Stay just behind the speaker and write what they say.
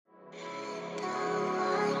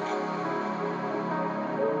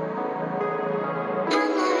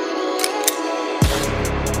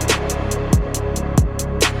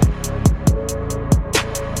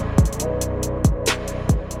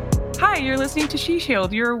listening to She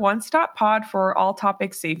Shield, your one-stop pod for all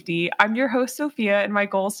topics safety. I'm your host, Sophia, and my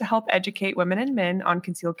goal is to help educate women and men on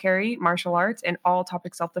concealed carry, martial arts, and all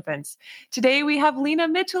topics self-defense. Today, we have Lena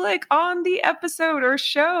Miculek on the episode or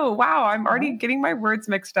show. Wow, I'm already getting my words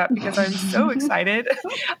mixed up because I'm so excited.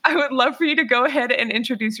 I would love for you to go ahead and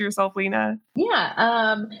introduce yourself, Lena.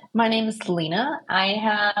 Yeah, my name is Lena. I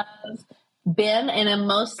have been and am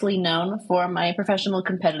mostly known for my professional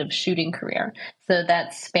competitive shooting career. So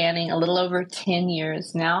that's spanning a little over 10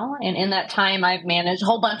 years now. And in that time, I've managed a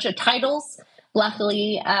whole bunch of titles,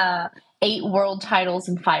 luckily 8 world titles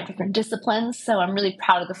in 5 different disciplines. So I'm really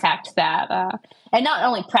proud of the fact that, and not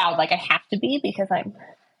only proud, like I have to be because I'm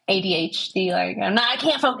ADHD, I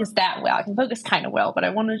can't focus that well. I can focus kind of well, but I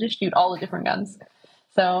wanted to shoot all the different guns.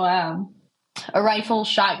 So a rifle,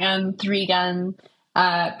 shotgun, 3-gun,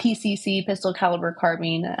 PCC, pistol caliber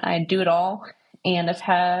carbine. I do it all, and I've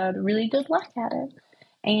had really good luck at it.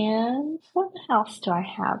 And what else do I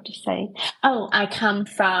have to say? Oh, I come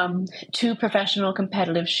from 2 professional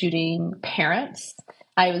competitive shooting parents.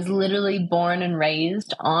 I was literally born and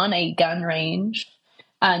raised on a gun range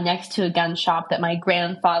next to a gun shop that my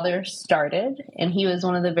grandfather started, and he was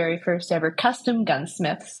one of the very first ever custom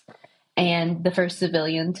gunsmiths and the first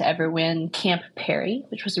civilian to ever win Camp Perry,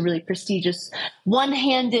 which was a really prestigious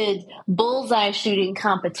one-handed bullseye shooting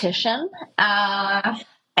competition. And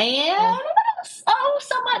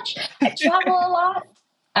so much. I travel a lot.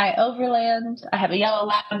 I overland. I have a yellow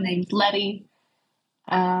lab named Letty.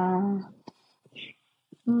 That's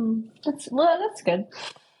good.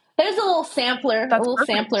 There's a little sampler,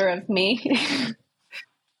 sampler of me.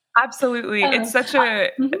 Absolutely. It's such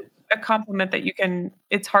a compliment that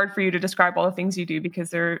it's hard for you to describe all the things you do because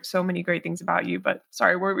there are so many great things about you. But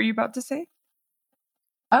sorry, what were you about to say?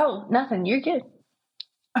 Oh, nothing. You're good.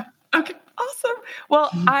 Okay, awesome. Well,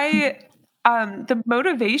 the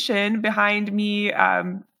motivation behind me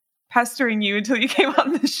pestering you until you came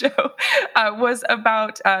on the show was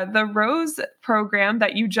about the Rose program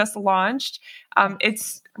that you just launched.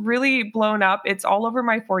 It's really blown up. It's all over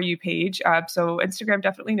my For You page. So Instagram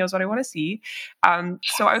definitely knows what I want to see.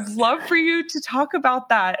 So I'd love for you to talk about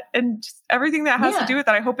that and just everything that has to do with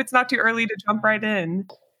that. I hope it's not too early to jump right in.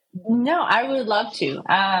 No, I would love to.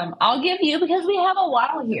 I'll give you, because we have a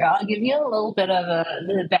while here, I'll give you a little bit of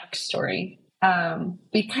the backstory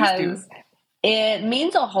because it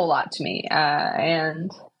means a whole lot to me,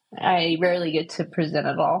 and I rarely get to present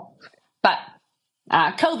it all. But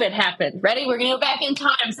COVID happened. Ready? We're going to go back in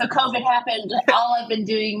time. So COVID happened. All I've been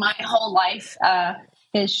doing my whole life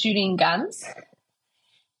is shooting guns.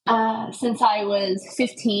 Since I was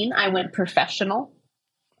 15, I went professional.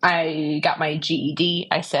 I got my GED.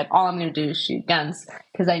 I said, all I'm going to do is shoot guns,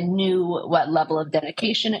 because I knew what level of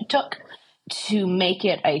dedication it took to make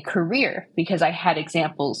it a career, because I had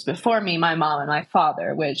examples before me, my mom and my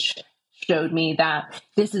father, which showed me that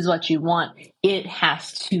this is what you want. It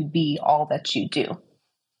has to be all that you do.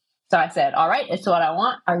 So I said, all right, it's what I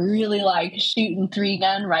want. I really like shooting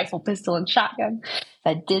 3-gun, rifle, pistol, and shotgun.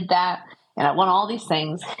 I did that, and I won all these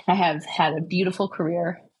things. I have had a beautiful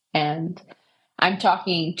career, and I'm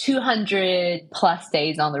talking 200 plus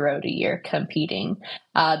days on the road a year competing.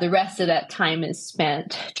 The rest of that time is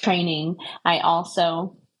spent training. I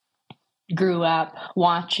also grew up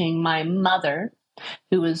watching my mother,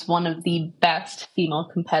 who was one of the best female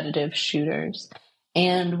competitive shooters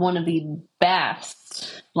and one of the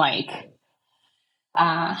best,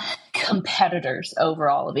 competitors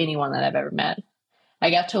overall of anyone that I've ever met. I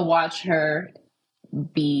got to watch her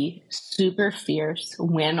be super fierce,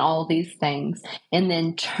 win all these things, and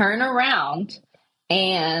then turn around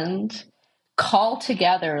and call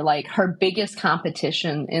together her biggest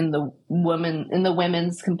competition in the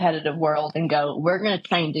women's competitive world and go, we're going to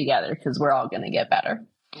train together because we're all going to get better.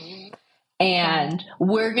 And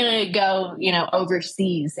we're going to go,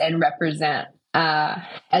 overseas and represent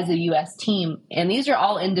as a U.S. team. And these are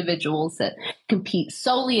all individuals that compete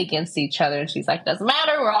solely against each other. And she's like, doesn't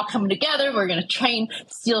matter. We're all coming together. We're going to train,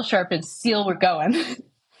 steel sharpen steel. We're going.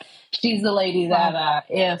 She's the lady that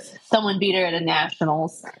if someone beat her at a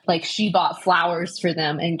nationals, she bought flowers for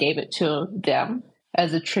them and gave it to them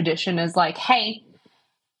as a tradition, as hey,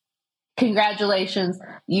 congratulations,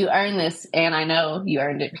 you earned this. And I know you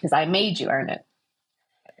earned it because I made you earn it.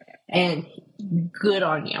 And good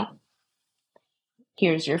on you.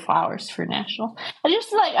 Here's your flowers for national.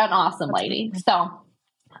 Just an awesome lady. So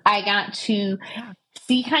I got to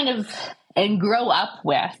see and grow up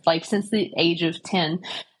with, since the age of 10,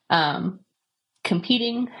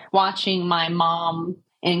 competing, watching my mom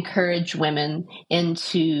encourage women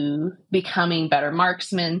into becoming better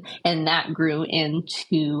marksmen. And that grew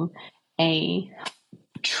into a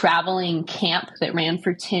traveling camp that ran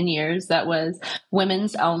for 10 years that was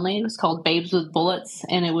women's only. It was called Babes with Bullets,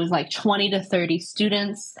 and it was like 20 to 30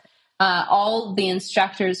 students. All the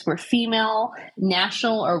instructors were female,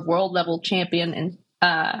 national or world level champion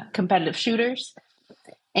and competitive shooters.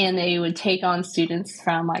 And they would take on students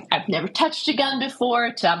from like, I've never touched a gun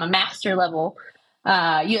before, to I'm a master level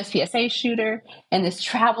USPSA shooter. And this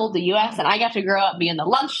traveled the U.S. and I got to grow up being the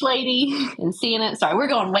lunch lady and seeing it. Sorry, we're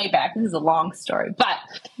going way back. This is a long story, but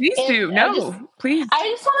please do. No, please. I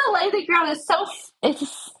just want to lay the ground.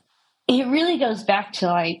 It really goes back to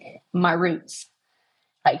like my roots.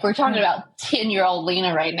 Like we're talking about 10-year-old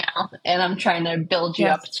Lena right now, and I'm trying to build you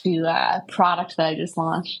up to a product that I just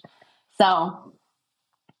launched. So,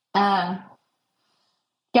 got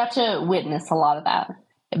to witness a lot of that,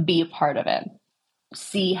 be a part of it,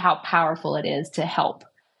 see how powerful it is to help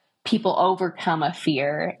people overcome a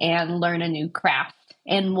fear and learn a new craft,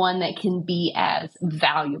 and one that can be as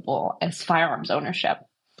valuable as firearms ownership.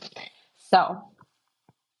 So,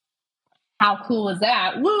 how cool was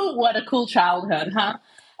that? Woo, what a cool childhood, huh?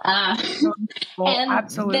 And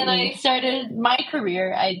absolutely. Then I started my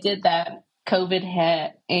career. I did that. COVID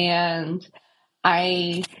hit, and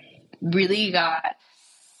I really got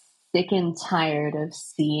sick and tired of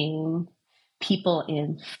seeing people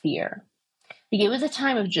in fear. Like, it was a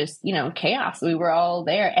time of just, chaos. We were all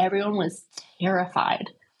there. Everyone was terrified.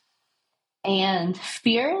 And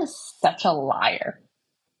fear is such a liar.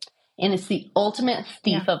 And it's the ultimate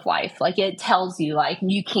thief of life. Like, it tells you, like,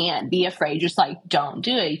 you can't be afraid. Just like, don't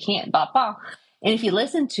do it. You can't, blah, blah. And if you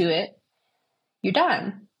listen to it, you're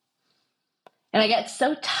done. And I got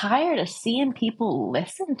so tired of seeing people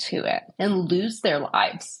listen to it and lose their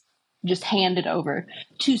lives, just hand it over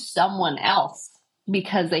to someone else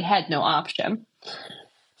because they had no option.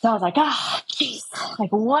 So I was like, geez,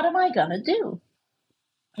 like, what am I going to do?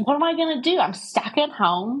 What am I going to do? I'm stuck at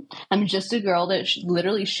home. I'm just a girl that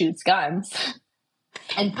literally shoots guns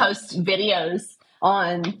and posts videos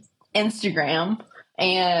on Instagram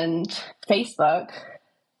and Facebook.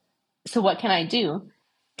 So what can I do?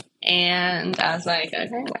 And I was like,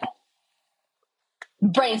 okay,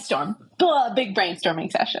 brainstorm, big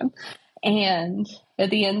brainstorming session. And at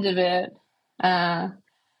the end of it,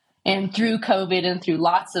 and through COVID and through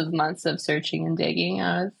lots of months of searching and digging,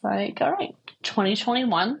 I was like, all right,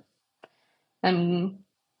 2021, and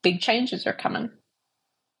big changes are coming.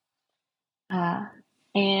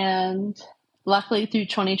 And luckily through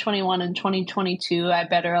 2021 and 2022, I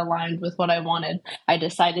better aligned with what I wanted. I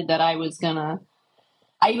decided that I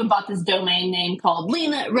even bought this domain name called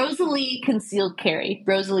Lena Rosalie Concealed Carry.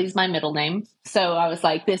 Rosalie's my middle name. So I was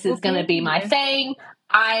like, this is going to be my thing.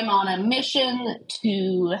 I'm on a mission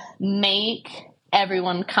to make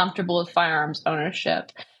everyone comfortable with firearms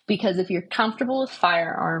ownership. Because if you're comfortable with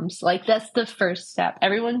firearms, like, that's the first step.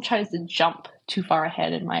 Everyone tries to jump too far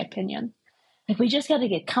ahead, in my opinion. Like, we just got to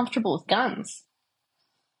get comfortable with guns.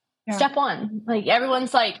 Yeah. Step one. Like,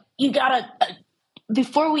 everyone's like, you got to,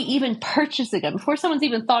 before we even purchase a gun, before someone's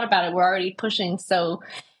even thought about it, we're already pushing so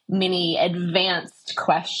many advanced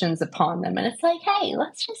questions upon them. And it's like, hey,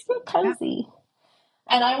 let's just get cozy. Yeah.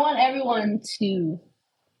 And I want everyone to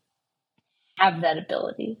have that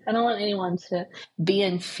ability. I don't want anyone to be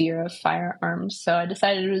in fear of firearms. So I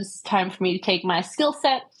decided it was time for me to take my skill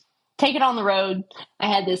set, take it on the road. I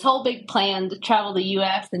had this whole big plan to travel the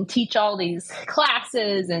U.S. and teach all these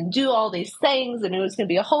classes and do all these things. And it was going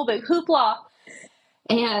to be a whole big hoopla.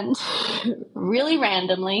 And really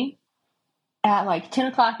randomly, at like 10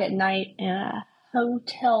 o'clock at night in a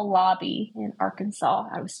hotel lobby in Arkansas,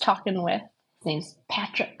 I was talking with, his name's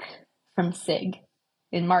Patrick from SIG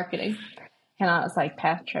in marketing. And I was like,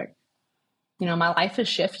 Patrick, my life is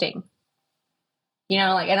shifting.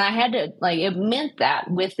 And I had to, it meant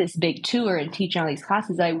that with this big tour and teaching all these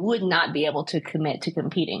classes, I would not be able to commit to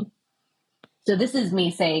competing. So this is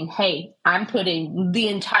me saying, hey, I'm putting the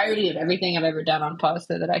entirety of everything I've ever done on pause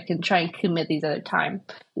so that I can try and commit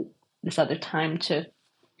this other time to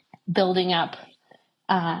building up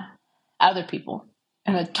other people.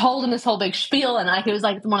 And I told him this whole big spiel, and it was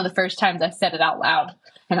like one of the first times I said it out loud.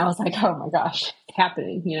 And I was like, oh my gosh, it's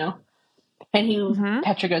happening, And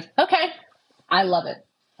Patrick goes, okay, I love it.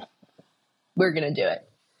 We're going to do it.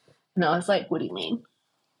 And I was like, what do you mean?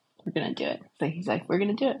 We're going to do it. So he's like, we're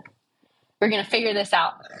going to do it. We're going to figure this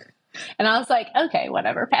out. And I was like, okay,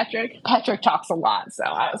 whatever, Patrick. Patrick talks a lot. So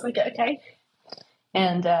I was like, okay.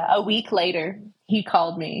 And a week later, he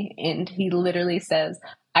called me and he literally says,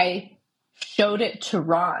 I showed it to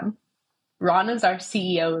Ron. Ron is our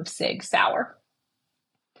CEO of SIG, Sauer.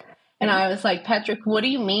 And I was like, Patrick, what do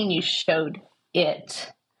you mean you showed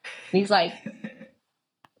it? And he's like,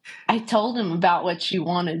 I told him about what you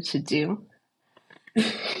wanted to do.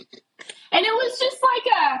 And it was just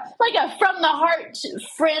like a from the heart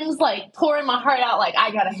friends, like pouring my heart out, like,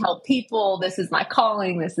 I got to help people. This is my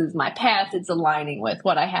calling. This is my path. It's aligning with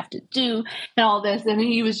what I have to do and all this. And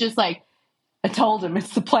he was just like, I told him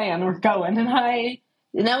it's the plan. We're going. And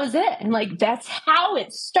that was it. And like, that's how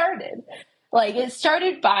it started. Like, it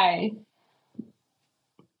started by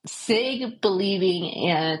Sig believing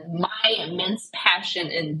in my immense passion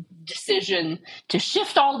and decision to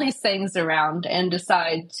shift all these things around and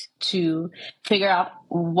decide to figure out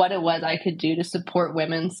what it was I could do to support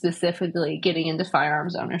women, specifically getting into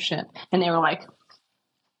firearms ownership. And they were like,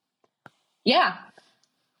 yeah,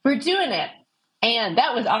 we're doing it. And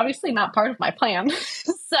that was obviously not part of my plan.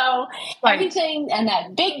 So everything and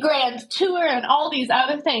that big grand tour and all these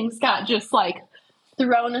other things got just like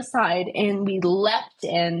thrown aside, and we leapt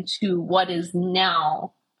into what is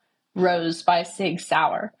now Rose by Sig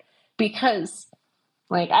Sauer, because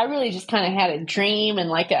like I really just kind of had a dream and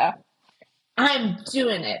like I'm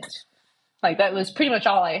doing it. Like that was pretty much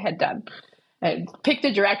all I had done. I picked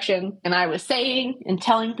a direction and I was saying and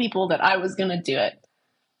telling people that I was going to do it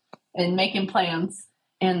and making plans,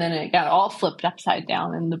 and then it got all flipped upside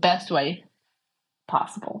down in the best way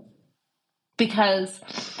possible, because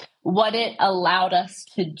what it allowed us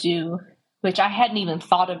to do, which I hadn't even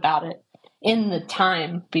thought about it in the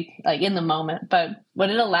time, like in the moment, but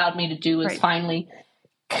what it allowed me to do was finally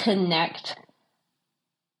connect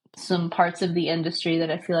some parts of the industry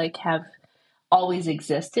that I feel like have always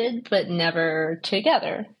existed, but never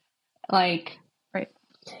together. Like,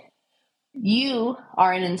 you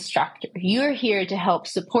are an instructor. You're here to help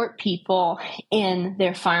support people in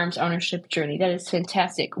their firearms ownership journey. That is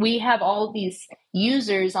fantastic. We have all these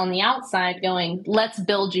users on the outside going, let's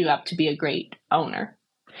build you up to be a great owner.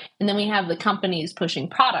 And then we have the companies pushing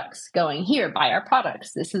products going, here, buy our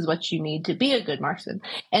products. This is what you need to be a good marksman.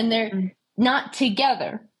 And they're not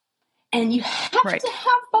together. And you have to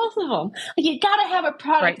have both of them. Like, you got to have a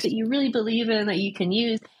product that you really believe in, that you can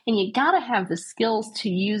use, and you got to have the skills to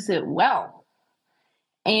use it well.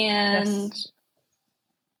 And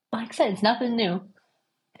like I said, it's nothing new.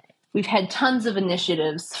 We've had tons of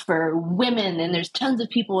initiatives for women, and there's tons of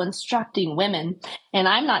people instructing women. And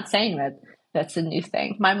I'm not saying that that's a new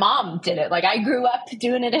thing. My mom did it. Like, I grew up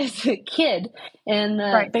doing it as a kid in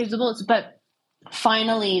Babes with Bullets, but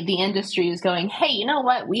finally the industry is going, hey, you know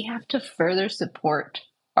what? We have to further support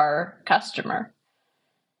our customer.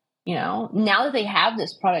 You know, now that they have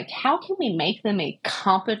this product, how can we make them a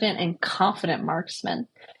competent and confident marksman?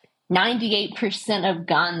 98% of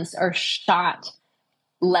guns are shot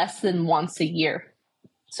less than once a year.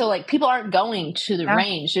 So like, people aren't going to the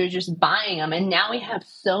range. They're just buying them. And now we have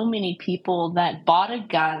so many people that bought a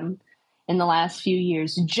gun in the last few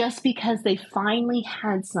years just because they finally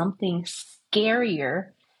had something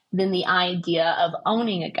scarier than the idea of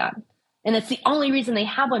owning a gun. And it's the only reason they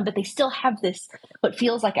have one, but they still have this, what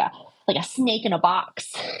feels like a snake in a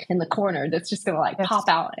box in the corner that's just going to like pop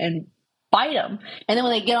out and bite them. And then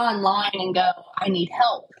when they get online and go, I need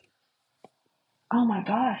help. Oh my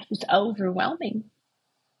gosh, it's overwhelming.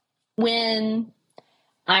 When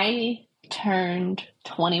I turned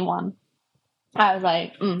 21, I was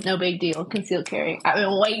like, no big deal, concealed carry. I've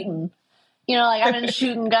been waiting. You know, like, I've been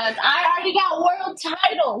shooting guns. I already got world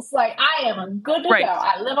titles. Like, I am good to go.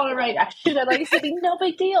 I live on a range. I shoot at Lady City. No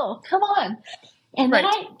big deal. Come on. And then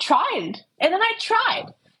I tried. And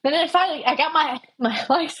then finally, I got my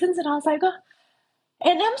license, and I was like, oh,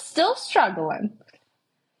 and I'm still struggling.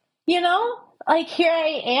 You know? Like, here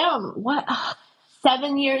I am.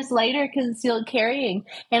 7 years later, concealed carrying,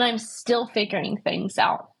 and I'm still figuring things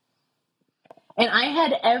out. And I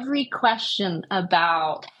had every question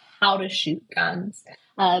about how to shoot guns,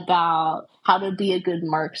 about how to be a good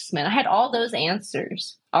marksman. I had all those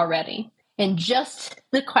answers already. And just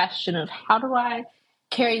the question of how do I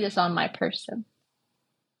carry this on my person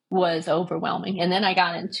was overwhelming. And then I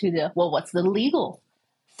got into what's the legal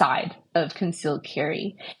side of concealed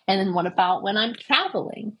carry? And then what about when I'm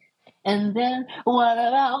traveling? And then what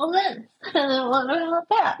about this? And then what about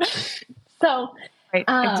that? So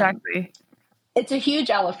exactly. It's a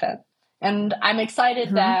huge elephant. And I'm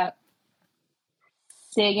excited that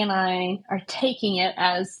Sig and I are taking it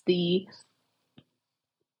as the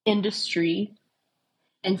industry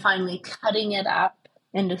and finally cutting it up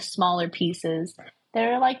into smaller pieces that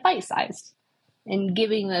are like bite-sized and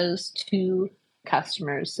giving those to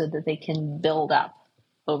customers so that they can build up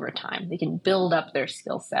over time. They can build up their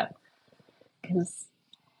skill set. Because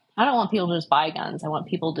I don't want people to just buy guns. I want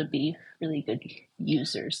people to be really good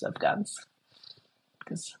users of guns.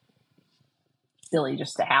 Because it's silly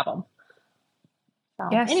just to have them.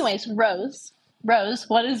 Yes. Anyways, Rose,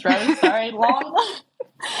 what is Rose? Sorry, long.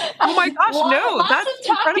 Oh my gosh, no, that's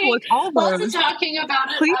incredible. It's all lots Rose. of talking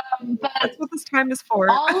about it. Please, But that's what this time is for.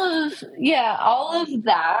 all of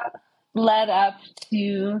that led up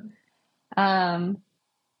to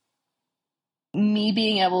me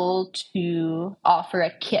being able to offer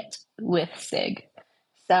a kit with SIG.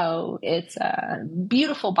 So it's a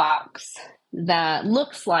beautiful box that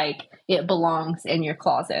looks like it belongs in your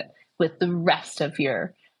closet with the rest of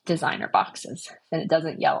your designer boxes. And it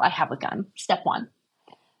doesn't yell, I have a gun. Step one.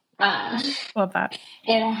 Love that.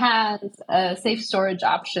 It has a safe storage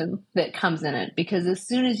option that comes in it, because as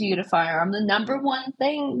soon as you get a firearm, the number one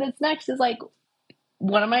thing that's next is like,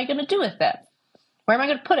 what am I going to do with it? Where am I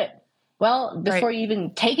going to put it? Well, before you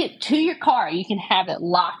even take it to your car, you can have it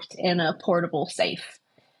locked in a portable safe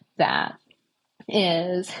that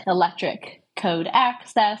is electric code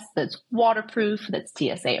access, that's waterproof, that's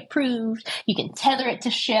TSA approved. You can tether it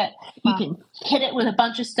to shit. You can hit it with a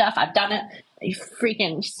bunch of stuff. I've done it. You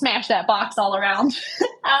freaking smash that box all around.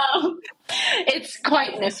 It's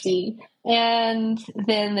quite nifty. And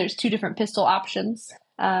then there's 2 different pistol options.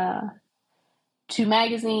 2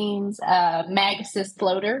 magazines, mag assist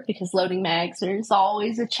loader, because loading mags is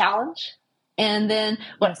always a challenge. And then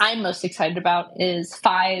what I'm most excited about is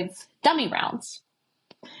 5 dummy rounds,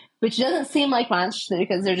 which doesn't seem like much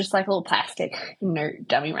because they're just like little plastic inert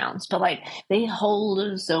dummy rounds, but like they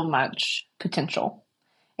hold so much potential.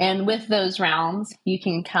 And with those rounds, you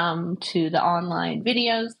can come to the online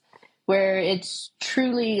videos where it's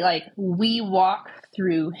truly like we walk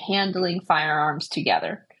through handling firearms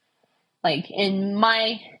together. Like in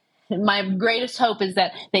my greatest hope is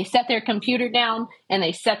that they set their computer down and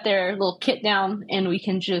they set their little kit down, and we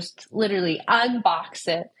can just literally unbox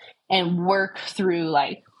it and work through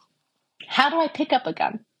like, how do I pick up a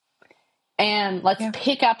gun? And let's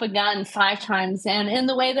pick up a gun 5 times. And in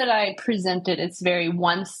the way that I present it, it's very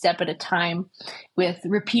one step at a time with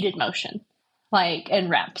repeated motion, like, and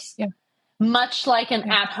reps. Yeah. Much like an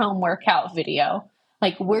at-home workout video.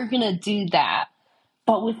 Like, we're going to do that,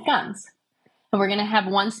 but with guns. And we're going to have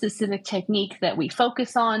one specific technique that we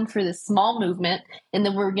focus on for this small movement, and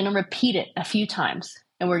then we're going to repeat it a few times,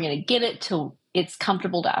 and we're going to get it till it's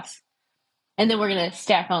comfortable to us. And then we're going to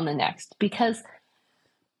stack on the next, because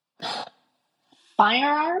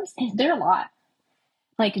firearms, they're a lot.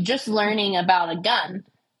 Like, just learning about a gun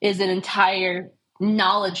is an entire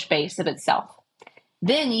knowledge base of itself.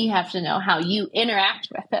 Then you have to know how you interact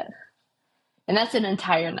with it. And that's an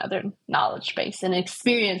entire another knowledge base and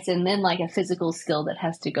experience, and then like a physical skill that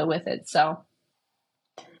has to go with it. So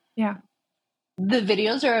yeah, the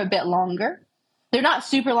videos are a bit longer. They're not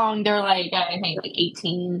super long. They're like, I think like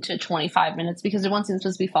 18 to 25 minutes, because they're once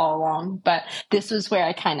supposed to be follow along. But this was where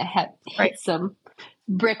I kind of hit some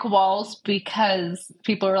brick walls, because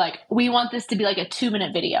people are like, we want this to be like a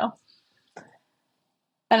 2-minute video.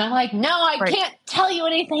 And I'm like, no, I can't tell you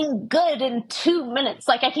anything good in 2 minutes.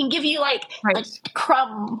 Like, I can give you like a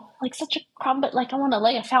crumb, like such a crumb, but like I want to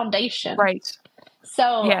lay a foundation. Right.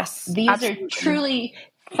 So these are truly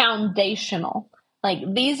foundational.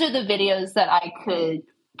 Like, these are the videos that I could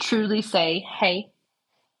truly say, hey,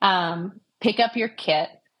 pick up your kit.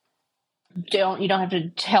 You don't have to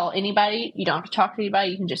tell anybody. You don't have to talk to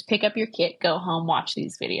anybody. You can just pick up your kit, go home, watch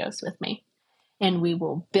these videos with me. And we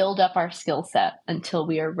will build up our skill set until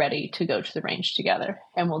we are ready to go to the range together.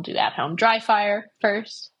 And we'll do at-home dry fire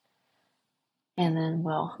first. And then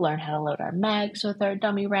we'll learn how to load our mags with our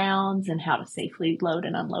dummy rounds and how to safely load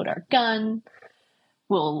and unload our gun.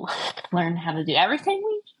 We'll learn how to do everything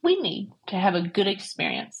we need to have a good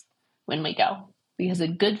experience when we go. Because a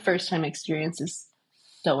good first-time experience is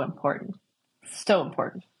so important. So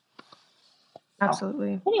important.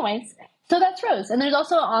 Absolutely. So, anyways, so that's Rose. And there's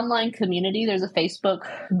also an online community. There's a Facebook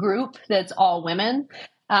group that's all women.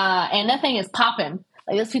 And that thing is popping.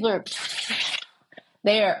 Like, those people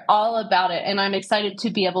they are all about it. And I'm excited to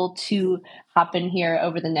be able to hop in here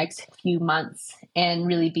over the next few months and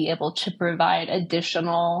really be able to provide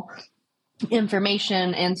additional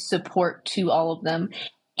information and support to all of them,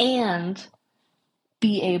 and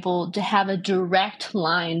be able to have a direct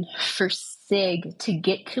line for SIG to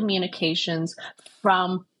get communications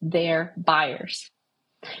from their buyers.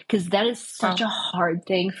 Because that is such a hard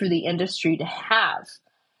thing for the industry to have.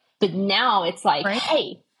 But now it's like,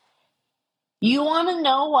 hey, you want to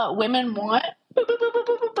know what women want? Boo, boo, boo, boo,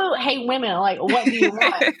 boo, boo, boo. Hey, women, like, what do you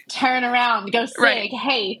want? Turn around, go SIG.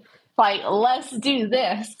 Hey, like, let's do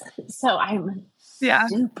this. So I'm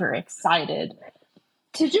super excited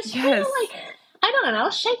to just feel like I don't know,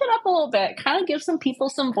 shake it up a little bit, kind of give some people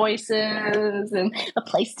some voices and a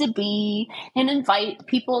place to be, and invite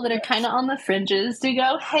people that are kind of on the fringes to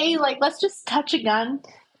go, hey, like, let's just touch a gun,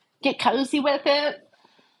 get cozy with it,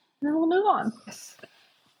 and then we'll move on. Yes.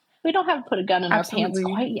 We don't have to put a gun in our pants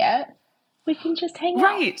quite yet. We can just hang out.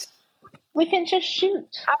 Right. We can just shoot.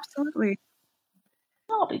 Absolutely.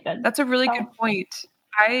 That'll be good. That's a really good point.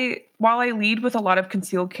 While I lead with a lot of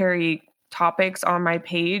concealed carry topics on my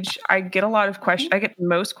page, I get a lot of questions. I get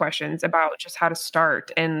most questions about just how to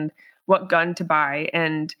start and what gun to buy.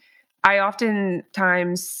 And I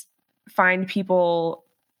oftentimes find people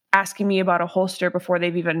asking me about a holster before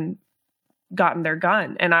they've even gotten their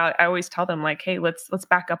gun. And I always tell them, like, hey, let's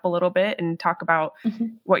back up a little bit and talk about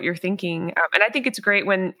what you're thinking. And I think it's great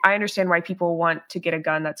when I understand why people want to get a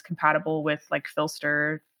gun that's compatible with like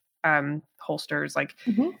Filster holsters, like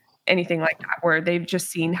anything like that, where they've just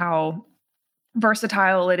seen how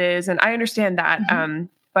versatile it is. And I understand that.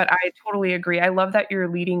 But I totally agree. I love that you're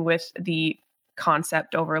leading with the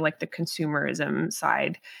concept over like the consumerism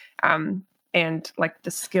side, and like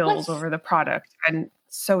the skills over the product. And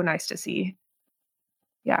so nice to see.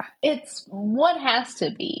 Yeah. It's what has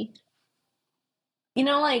to be. You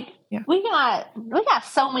know, like we got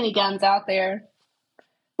so many guns out there.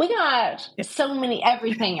 We got so many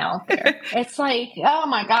everything out there. It's like, oh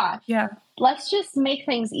my gosh. Yeah. Let's just make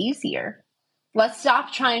things easier. Let's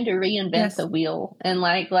stop trying to reinvent the wheel, and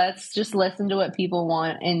like, let's just listen to what people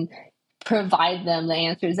want and provide them the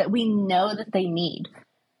answers that we know that they need.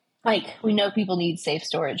 Like, we know people need safe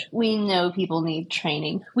storage. We know people need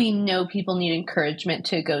training. We know people need encouragement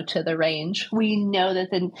to go to the range. We know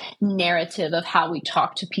that the narrative of how we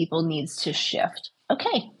talk to people needs to shift.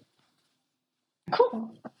 Okay.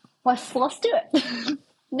 Cool. Let's do it.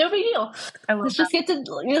 No big deal. Let's just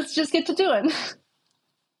get to doing.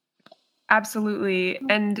 Absolutely.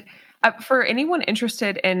 And for anyone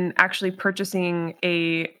interested in actually purchasing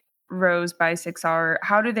a Rose by Sauer,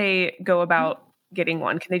 how do they go about getting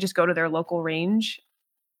one? Can they just go to their local range?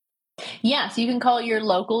 Yes, you can call your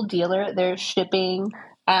local dealer. They're shipping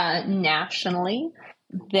nationally.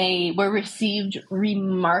 They were received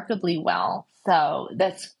remarkably well. So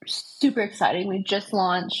that's super exciting. We just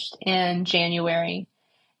launched in January,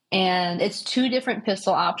 and it's 2 different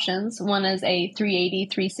pistol options. One is a 380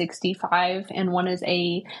 365 and one is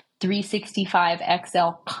a 365 XL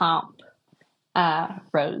comp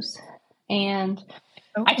Rose. And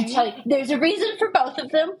I can tell you, there's a reason for both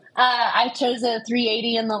of them. I chose a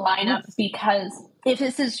 380 in the lineup because if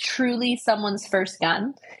this is truly someone's first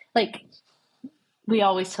gun, like we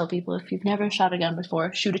always tell people, if you've never shot a gun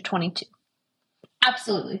before, shoot a 22.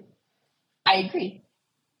 Absolutely. I agree.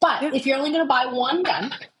 But if you're only going to buy one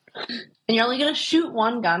gun and you're only going to shoot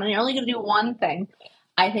one gun and you're only going to do one thing,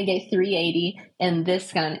 I think a 380 and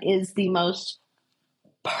this gun is the most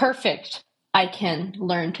perfect. I can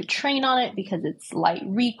learn to train on it because it's light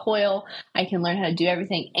recoil. I can learn how to do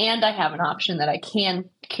everything. And I have an option that I can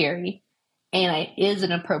carry. And it is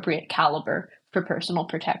an appropriate caliber for personal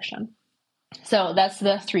protection. So that's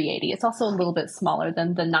the 380. It's also a little bit smaller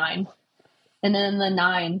than the 9. And then the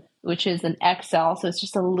 9, which is an XL, so it's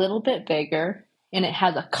just a little bit bigger. And it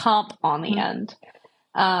has a comp on the end.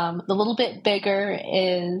 The little bit bigger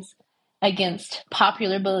is, against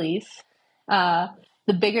popular belief,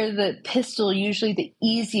 the bigger the pistol, usually the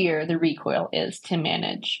easier the recoil is to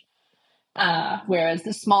manage. Whereas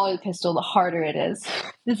the smaller the pistol, the harder it is.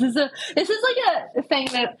 This is like a thing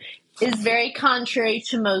that is very contrary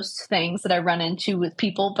to most things that I run into with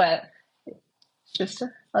people, but just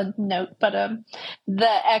a note. But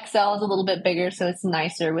the XL is a little bit bigger, so it's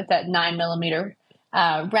nicer with that 9mm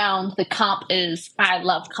round. The comp is, I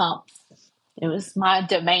love comps. It was my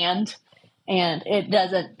demand. And it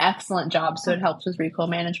does an excellent job, so it helps with recoil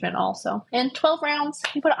management also. And 12 rounds,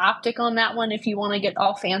 you put an optic on that one if you want to get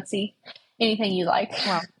all fancy. Anything you like.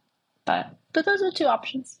 Wow. But those are the 2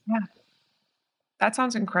 options. Yeah. That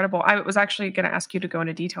sounds incredible. I was actually going to ask you to go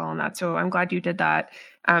into detail on that, so I'm glad you did that.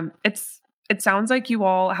 It sounds like you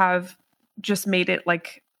all have just made it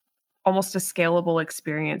like almost a scalable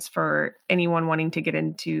experience for anyone wanting to get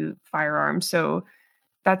into firearms. So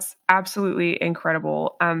that's absolutely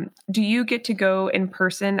incredible. Do you get to go in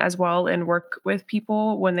person as well and work with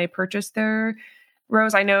people when they purchase their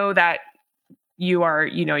Rose? I know that you are,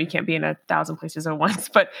 you can't be in 1,000 places at once,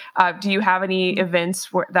 but do you have any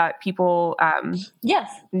events that people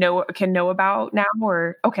yes can know about now?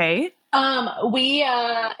 Or okay. We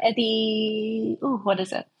at the what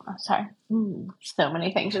is it? Oh, sorry. So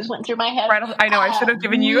many things just went through my head. Right, I know I should have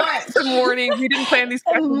given you some warning. We didn't plan these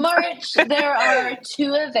questions. March, there are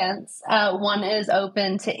 2 events. One is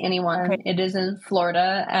open to anyone. Okay. It is in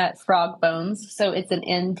Florida at Frog Bones. So it's an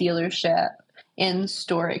in-dealership,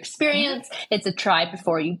 in-store experience. It's a try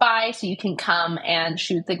before you buy, so you can come and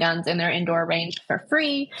shoot the guns in their indoor range for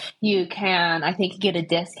free. You can, I think, get a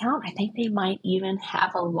discount. I think they might even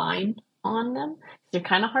have a line on them. They're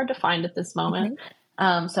kind of hard to find at this moment.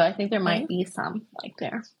 So I think there might be some like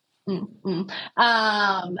there. And then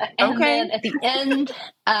at the end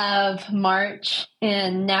of March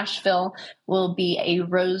in Nashville will be a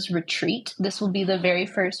Rose Retreat. This will be the very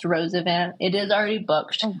first Rose event. It is already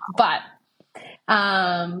booked, but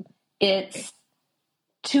it's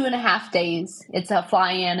 2.5 days. It's a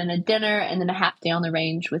fly-in and a dinner, and then a half day on the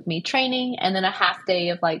range with me training, and then a half day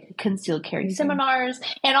of like concealed carry seminars.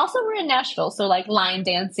 And also we're in Nashville, so like line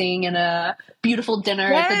dancing and a beautiful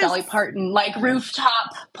dinner at the Dolly Parton like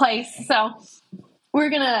rooftop place. So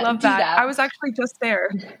we're gonna do that. I was actually just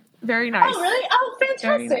there. Very nice. Oh, really? Oh,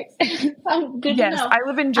 fantastic. Oh, good to know. I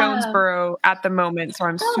live in Jonesboro at the moment, so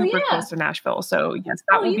I'm super close to Nashville. So yes,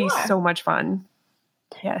 that will be so much fun.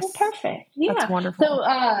 Yes. Oh, perfect. Yeah. That's wonderful. So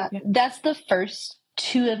that's the first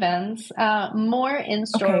 2 events. More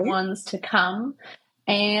in-store ones to come.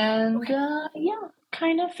 And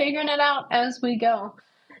kind of figuring it out as we go.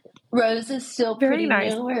 Rose is still pretty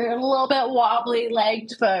new. We're a little bit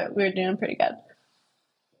wobbly-legged, but we're doing pretty good.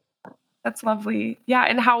 That's lovely. Yeah.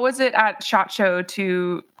 And how was it at SHOT Show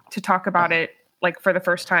to talk about it like for the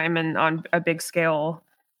first time and on a big scale?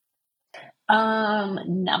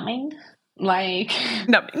 Numbing. Like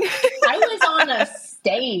numbing. I was on a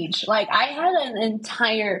stage. Like I had an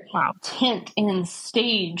entire tent and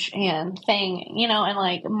stage and thing, and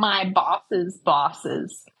like my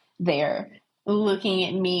bosses there looking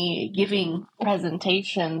at me giving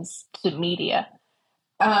presentations to media.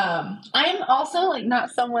 I'm also like not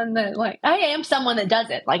someone that like I am someone that does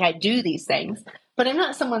it. Like I do these things, but I'm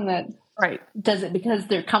not someone that does it because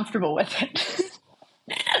they're comfortable with it.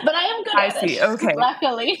 But I am good at it. Okay.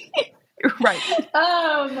 Luckily. Right.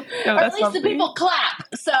 Or at least the people clap.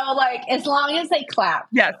 So like as long as they clap.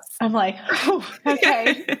 Yes. I'm like,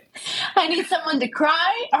 okay. I need someone to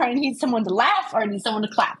cry, or I need someone to laugh, or I need someone to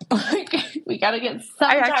clap. Like we gotta get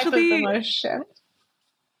some type of emotion.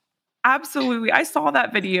 Absolutely. I saw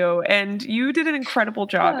that video and you did an incredible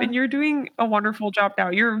job and you're doing a wonderful job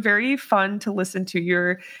now. You're very fun to listen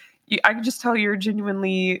to. I can just tell you're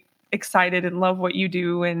genuinely excited and love what you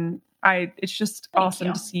do. And it's just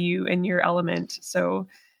awesome to see you in your element. So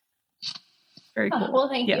very cool. Well,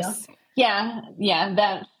 thank you. Yeah.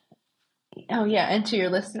 And to your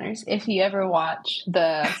listeners, if you ever watch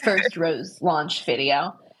the first Rose launch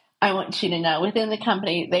video, I want you to know within the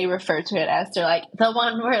company, they refer to it as they're like the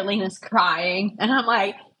one where Lena's crying. And I'm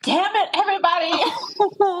like, damn it, everybody,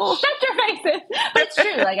 shut your faces. But it's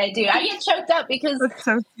true. Like I do. I get choked up because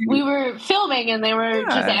we were filming and they were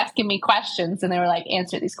just asking me questions and they were like,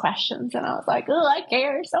 answer these questions. And I was like, oh, I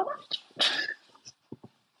care so much.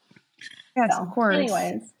 Yes, of course.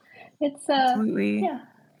 Anyways, it's absolutely.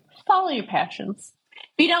 Follow your passions.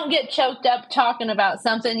 If you don't get choked up talking about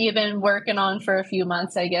something you've been working on for a few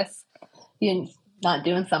months, I guess you're not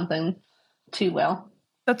doing something too well.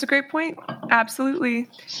 That's a great point. Absolutely.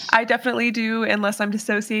 I definitely do, unless I'm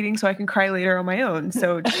dissociating so I can cry later on my own.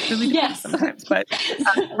 So it just really depends sometimes. But,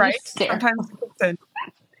 right? Sometimes.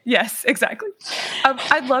 Yes, exactly.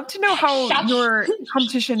 I'd love to know how your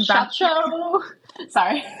competition back. Show.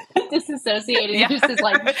 Sorry. Disassociating just as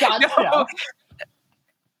like shot show.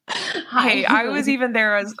 Hey, I was even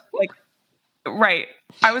there as like,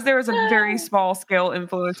 I was there as a very small scale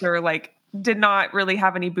influencer, like did not really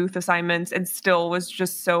have any booth assignments and still was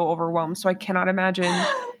just so overwhelmed. So I cannot imagine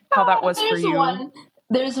how that was for you.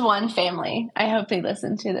 There's one family. I hope they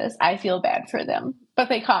listen to this. I feel bad for them, but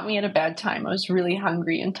they caught me at a bad time. I was really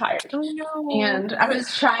hungry and tired. Oh, no. And I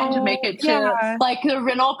was trying to make it to like the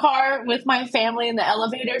rental car with my family in the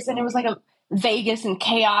elevators. And it was like a Vegas and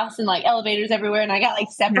chaos and like elevators everywhere. And I got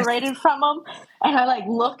like separated from them. And I like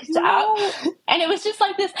looked up and it was just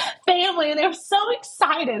like this family and they were so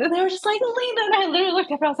excited. And they were just like, Lena. And I literally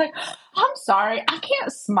looked up and I was like, I'm sorry. I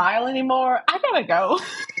can't smile anymore. I gotta go.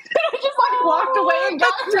 I just like walked away and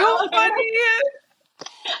got so funny.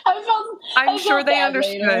 I'm sure they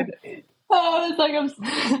understood. Oh, it's like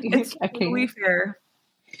it's totally fair.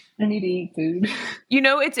 I need to eat food.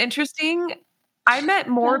 It's interesting. I met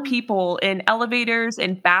more people in elevators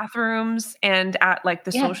and bathrooms and at like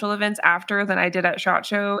the social events after than I did at SHOT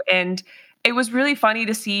Show. And it was really funny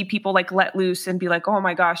to see people like let loose and be like, oh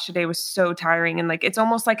my gosh, today was so tiring. And like, it's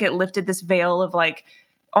almost like it lifted this veil of like,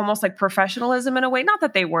 almost like professionalism in a way. Not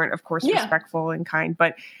that they weren't, of course, respectful and kind,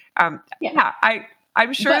 but I'm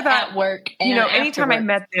sure but that at work, and anytime I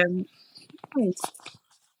met them,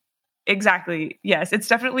 exactly. Yes. It's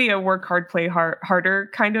definitely a work hard, play harder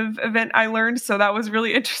kind of event I learned. So that was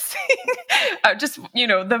really interesting. Just,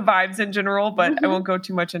 the vibes in general, but I won't go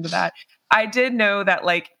too much into that. I did know that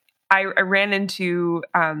like, I ran into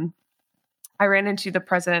the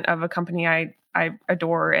president of a company I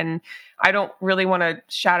adore, and I don't really want to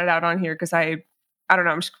shout it out on here because I don't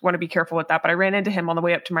know, I just want to be careful with that. But I ran into him on the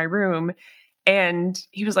way up to my room, and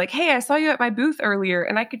he was like, "Hey, I saw you at my booth earlier,"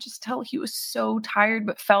 and I could just tell he was so tired,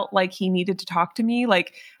 but felt like he needed to talk to me.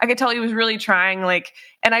 Like I could tell he was really trying. Like,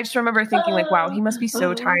 and I just remember thinking, like, "Wow, he must be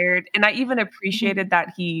so tired." And I even appreciated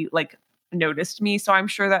that he like noticed me. So I'm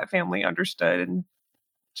sure that family understood and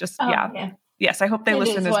just yes, I hope they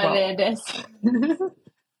listen as well. It is.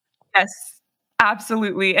 Yes,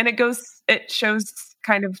 absolutely. And it shows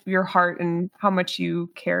kind of your heart and how much you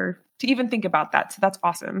care to even think about that. So that's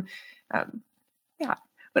awesome.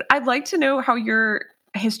 But I'd like to know how your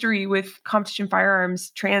history with competition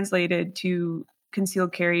firearms translated to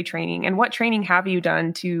concealed carry training, and what training have you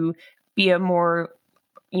done to be a more,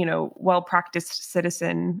 well-practiced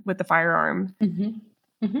citizen with the firearm?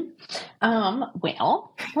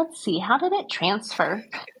 Well, let's see. How did it transfer?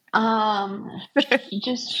 I've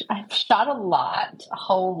shot a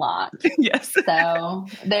whole lot. Yes. So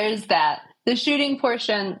there's that. The shooting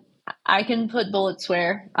portion, I can put bullets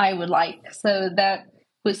where I would like. So that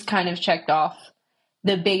was kind of checked off.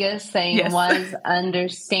 The biggest thing was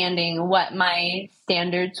understanding what my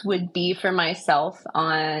standards would be for myself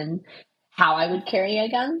on how I would carry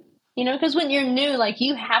a gun. Because when you're new, like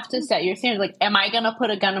you have to set your standards. Like, am I going to put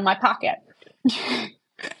a gun in my pocket?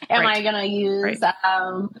 Am I going to use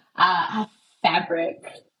a fabric,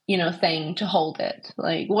 thing to hold it?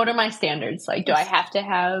 Like, what are my standards? Like, do I have to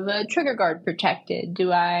have a trigger guard protected?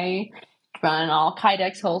 Do I run all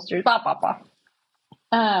Kydex holsters? Blah, blah, blah.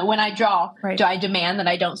 When I draw, do I demand that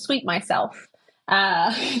I don't sweep myself?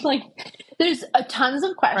 There's tons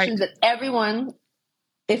of questions that everyone,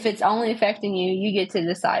 if it's only affecting you, you get to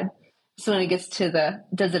decide. So when it gets to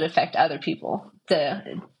does it affect other people?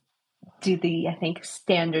 Do the, I think,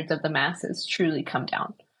 standards of the masses truly come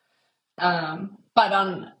down? But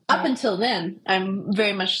up until then, I'm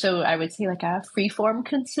very much so, I would say, like a freeform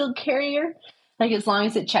concealed carrier. Like as long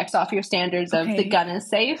as it checks off your standards of the gun is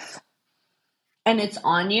safe and it's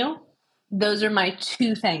on you, those are my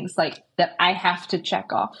two things like that I have to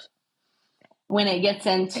check off. When it gets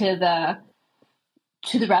into the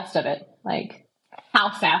rest of it, like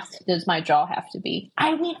how fast does my draw have to be?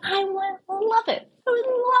 I mean, I would love it. I would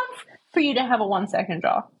love for you to have a 1 second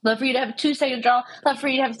draw. Love for you to have a 2 second draw. Love for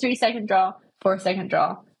you to have a 3 second draw, 4 second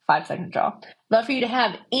draw, 5 second draw. Love for you to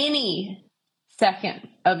have any second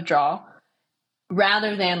of draw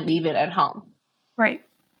rather than leave it at home. Right.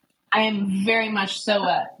 I am very much so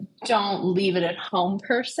a don't leave it at home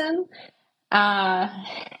person,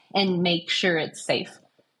 and make sure it's safe.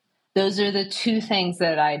 Those are the two things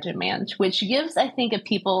that I demand, which gives, I think,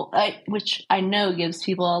 which I know gives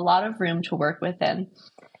people a lot of room to work within.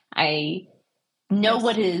 I know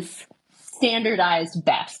what is standardized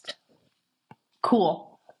best.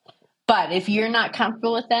 Cool. But if you're not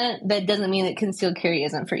comfortable with that, that doesn't mean that concealed carry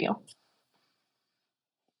isn't for you.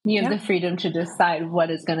 You have the freedom to decide what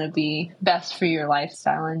is going to be best for your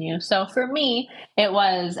lifestyle and you. So for me, it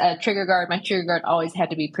was a trigger guard. My trigger guard always had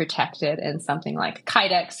to be protected in something like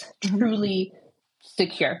Kydex, truly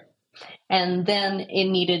secure. And then it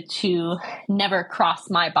needed to never cross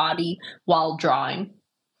my body while drawing.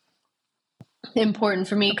 Important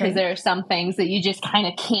for me because there are some things that you just kind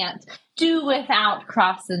of can't do without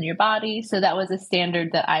crossing your body. So that was a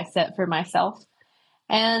standard that I set for myself.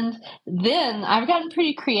 And then I've gotten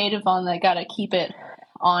pretty creative on the gotta keep it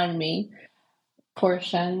on me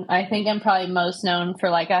portion. I think I'm probably most known for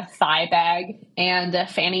like a thigh bag and a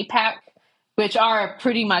fanny pack, which are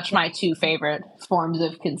pretty much my two favorite forms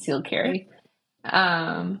of concealed carry.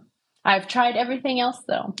 I've tried everything else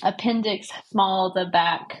though. Appendix, small, the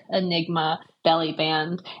back, Enigma, belly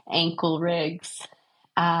band, ankle rigs,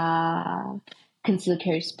 concealed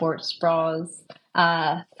carry sports bras,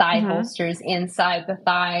 thigh holsters inside the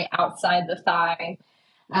thigh, outside the thigh,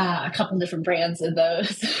 a couple different brands of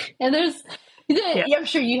those. And I'm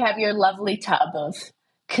sure you have your lovely tub of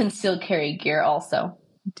concealed carry gear also.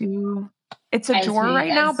 Do It's a drawer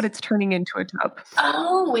right now, but it's turning into a tub.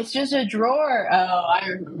 Oh, it's just a drawer. Oh, I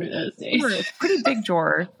remember those days. It's a pretty big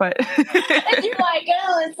drawer, but and you're like,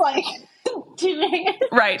 oh, it's like too big.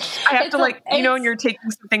 Right. I have to when you're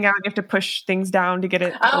taking something out, you have to push things down to get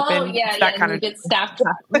it open. Oh, yeah, that kind of get stopped.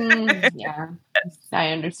 Yeah, I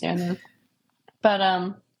understand that.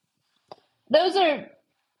 But those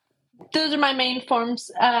are my main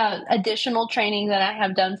forms. Additional training that I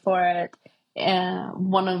have done for it.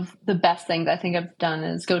 One of the best things I think I've done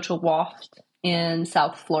is go to WAFT in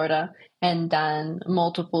South Florida and done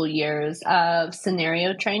multiple years of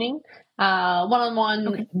scenario training,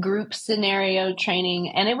 one-on-one group scenario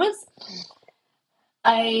training. And it was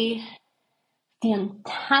a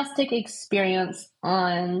fantastic experience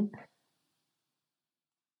on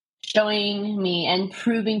showing me and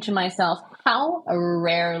proving to myself how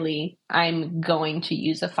rarely I'm going to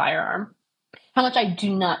use a firearm. How much I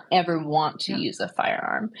do not ever want to use a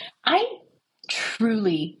firearm. I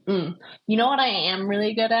truly, you know what I am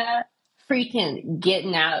really good at? Freaking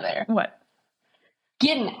getting out of there. What?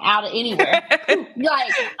 Getting out of anywhere.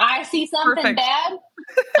 Like, I see something bad,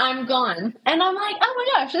 I'm gone. And I'm like, oh my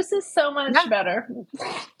gosh, this is so much better.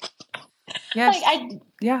 Yes.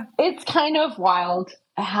 It's kind of wild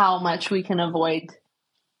how much we can avoid.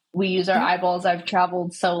 We use our eyeballs. I've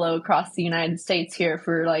traveled solo across the United States here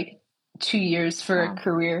for 2 years for a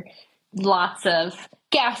career. Lots of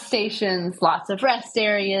gas stations, lots of rest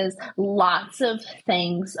areas, lots of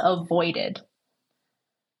things avoided.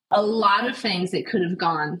 A lot of things that could have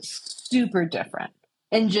gone super different.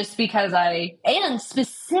 And just because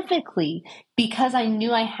specifically because I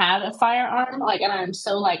knew I had a firearm, and I'm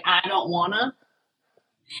so I don't wanna,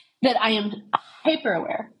 that I am hyper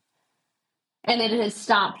aware. And it has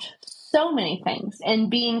stopped so many things.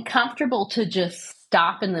 And being comfortable to just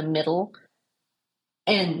stop in the middle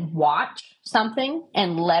and watch something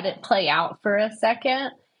and let it play out for a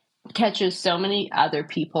second catches so many other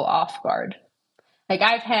people off guard.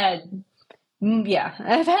 I've had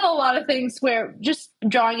a lot of things where just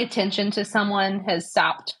drawing attention to someone has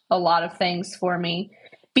stopped a lot of things for me.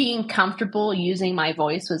 Being comfortable using my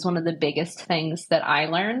voice was one of the biggest things that I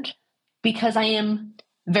learned, because I am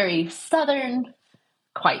very Southern,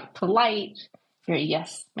 quite polite, very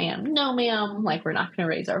yes ma'am, no ma'am, we're not going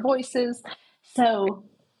to raise our voices. So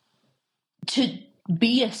to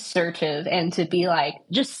be assertive and to be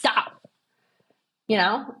just stop,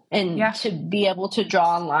 and to be able to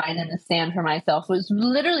draw a line and to stand for myself was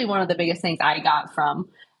literally one of the biggest things I got from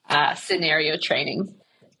scenario training,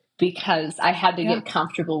 because I had to get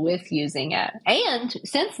comfortable with using it. And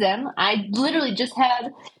since then, I literally just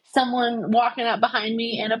had someone walking up behind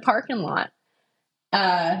me in a parking lot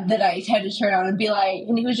that I had to turn on and be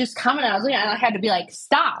and he was just coming. I was looking, and I had to be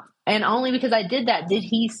stop. And only because I did that did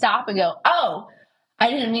he stop and go, oh, I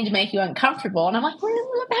didn't mean to make you uncomfortable. And I'm we're in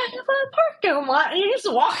the back of a parking lot, and you're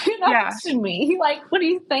just walking up to me. What do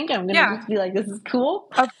you think? I'm going to just be this is cool?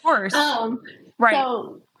 Of course. Right.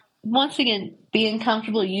 So once again, being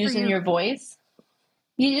comfortable using your voice,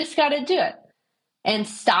 you just got to do it. And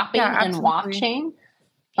stopping and watching.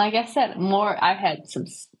 Like I said, I've had some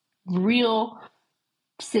real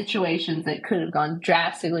situations that could have gone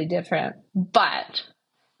drastically different, but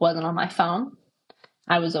wasn't on my phone.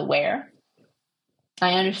 I was aware.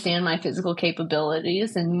 I understand my physical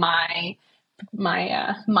capabilities and my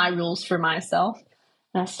rules for myself.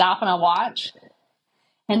 And I stop and I watch.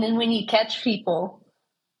 And then when you catch people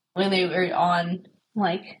when they were on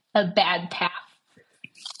a bad path,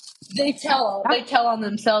 they tell on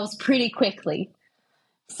themselves pretty quickly.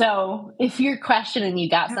 So if you're questioning, you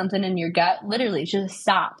got something in your gut, literally just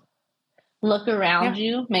stop. Look around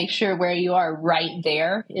you, make sure where you are right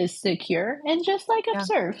there is secure, and just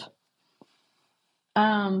observe. So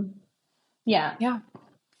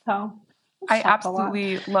I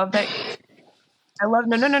absolutely love that.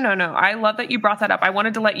 No. I love that you brought that up. I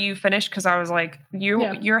wanted to let you finish because I was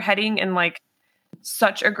you're heading in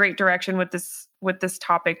such a great direction with this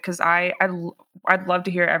topic, because I'd love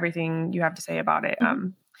to hear everything you have to say about it.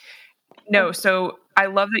 So I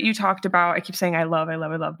love that you talked about, I keep saying I love,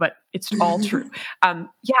 but it's all true.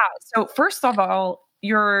 So first of all,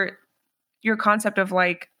 your concept of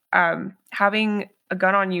having a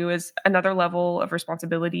gun on you is another level of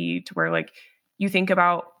responsibility, to where you think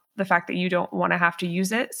about the fact that you don't want to have to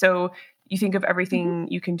use it. So you think of everything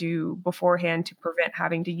you can do beforehand to prevent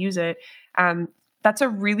having to use it. That's a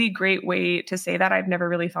really great way to say that. I've never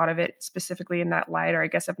really thought of it specifically in that light, or I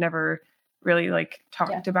guess I've never really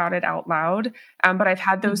talked about it out loud. But I've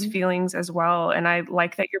had those feelings as well. And I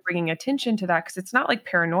like that you're bringing attention to that, because it's not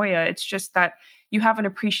paranoia. It's just that you have an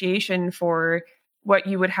appreciation for what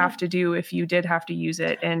you would have to do if you did have to use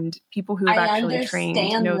it. And people who have actually trained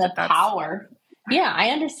know that that's power. Yeah, I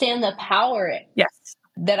understand the power. Yes.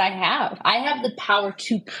 That I have. I have the power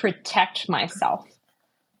to protect myself.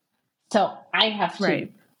 So I have to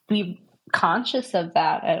be conscious of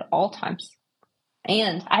that at all times.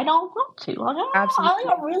 And I don't want to.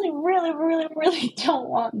 Absolutely. I really, really, really, really don't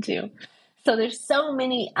want to. So there's so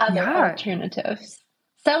many other alternatives.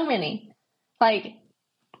 So many. Like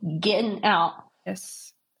getting out.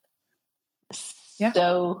 Yes.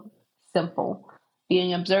 So simple.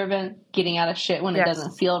 Being observant, getting out of shit when it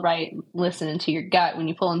doesn't feel right, listening to your gut when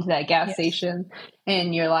you pull into that gas station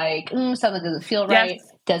and you're like, something doesn't feel right.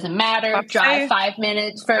 Doesn't matter. Drive 5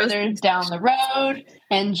 minutes further down the road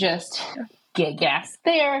and just get gas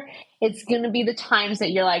there. It's going to be the times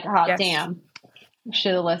that you're like, oh, damn, you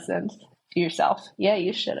should have listened to yourself. Yeah,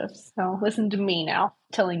 you should have. So listen to me now,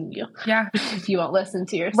 telling you. Yeah. If you won't listen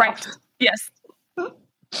to yourself. Right. Yes.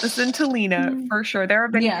 Listen to Lena, for sure. There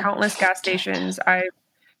have been countless gas stations I've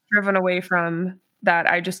driven away from that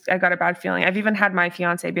I got a bad feeling. I've even had my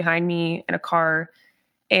fiance behind me in a car,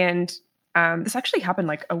 and this actually happened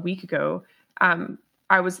like a week ago.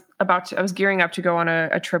 I was gearing up to go on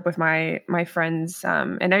a trip with my friends.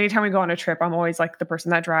 And anytime we go on a trip, I'm always like the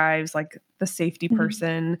person that drives, like the safety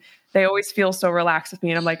person. They always feel so relaxed with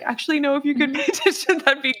me. And I'm like, actually, no, if you could pay attention,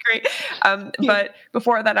 that'd be great. But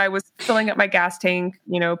before that, I was filling up my gas tank,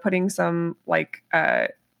 putting some like,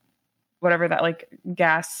 whatever that like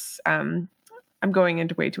gas, I'm going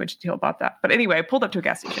into way too much detail about that. But anyway, I pulled up to a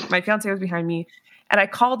gas station. My fiance was behind me. And I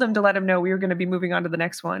called him to let him know we were going to be moving on to the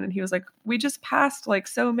next one. And he was like, we just passed like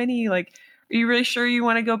so many, like, are you really sure you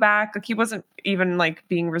want to go back? Like he wasn't even like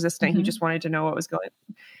being resistant. He just wanted to know what was going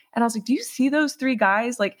on. And I was like, do you see those 3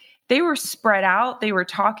 guys? Like they were spread out. They were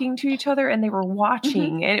talking to each other and they were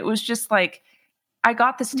watching. And it was just like, I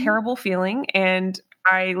got this terrible feeling and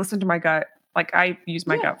I listened to my gut. Like I use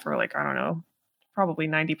my gut for like, I don't know, probably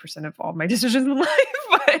 90% of all my decisions in life.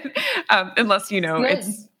 But unless,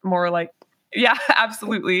 it's more like, yeah,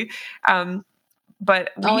 absolutely.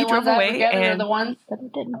 But we drove away and the ones that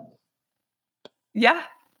didn't. Yeah,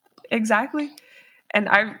 exactly. And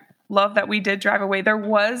I love that we did drive away. There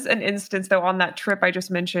was an instance though on that trip I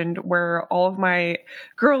just mentioned where all of my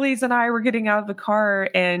girlies and I were getting out of the car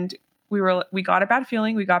and we got a bad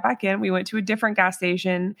feeling. We got back in, we went to a different gas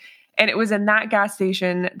station, and it was in that gas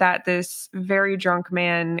station that this very drunk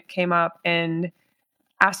man came up and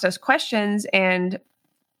asked us questions, and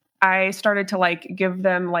I started to like give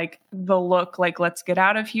them like the look, like, let's get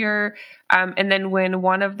out of here. And then when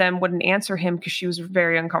one of them wouldn't answer him because she was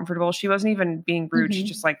very uncomfortable, she wasn't even being rude. She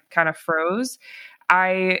just like kind of froze.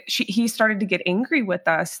 He started to get angry with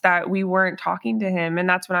us that we weren't talking to him. And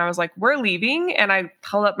that's when I was like, we're leaving. And I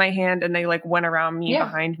held up my hand and they like went around me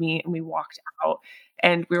behind me and we walked out.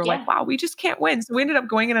 And we were like, wow, we just can't win. So we ended up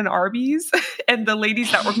going in an Arby's and the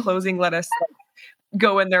ladies that were closing let us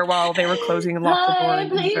go in there while they were closing and lock the door. And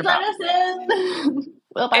please let us in.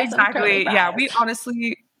 We'll buy exactly. Yeah. We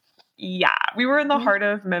honestly, we were in the heart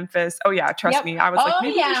of Memphis. Oh yeah. Trust me. I was like,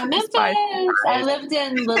 maybe Memphis. I lived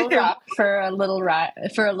in Little Rock for a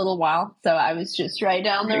little while. So I was just right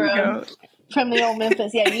down the road from the old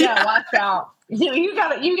Memphis. Yeah. You gotta watch out. You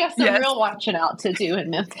got some real watching out to do in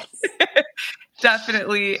Memphis.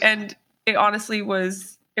 Definitely. And it honestly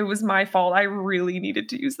was my fault. I really needed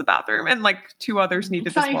to use the bathroom, and like 2 others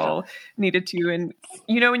needed to. And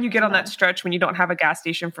when you get on that stretch when you don't have a gas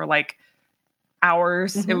station for like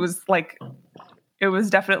hours, it was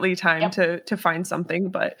definitely time to find something.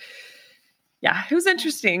 But yeah, it was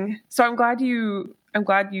interesting. So I'm glad you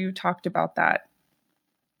talked about that.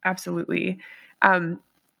 Absolutely.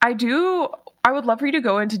 I would love for you to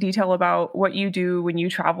go into detail about what you do when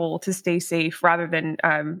you travel to stay safe rather than,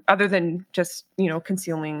 other than just,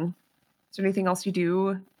 concealing. Is there anything else you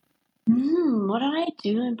do? What do I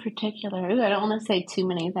do in particular? Ooh, I don't want to say too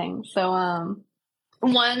many things. So,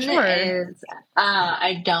 one is,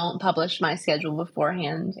 I don't publish my schedule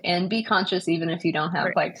beforehand, and be conscious even if you don't have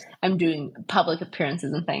like, I'm doing public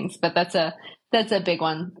appearances and things, but that's a big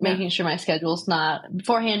one, making sure my schedule's not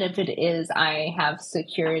beforehand. If it is, I have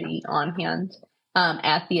security on hand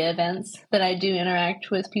at the events that I do interact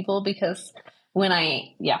with people, because when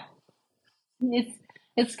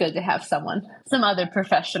it's good to have some other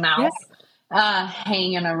professionals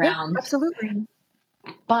hanging around. Yeah, absolutely.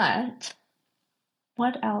 But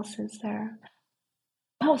what else is there?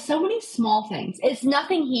 Oh, so many small things. It's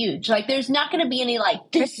nothing huge. Like there's not going to be any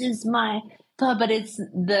like, this is my, but it's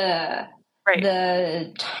the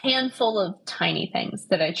handful of tiny things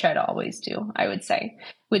that I try to always do, I would say,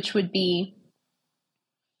 which would be,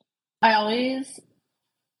 I always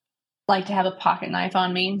like to have a pocket knife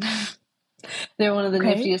on me. They're one of the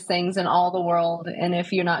niftiest things in all the world. And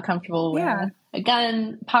if you're not comfortable with a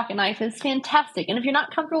gun, pocket knife is fantastic. And if you're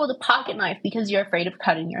not comfortable with a pocket knife because you're afraid of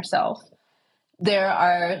cutting yourself, there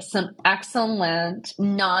are some excellent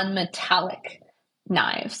non-metallic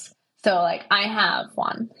knives. So like I have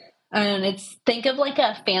one, and think of like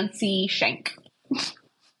a fancy shank.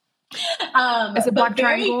 Is it Black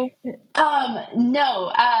Triangle?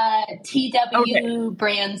 No, TW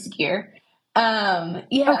Brands gear. But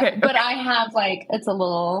I have like, it's a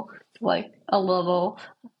little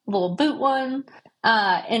boot one.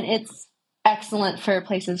 And it's excellent for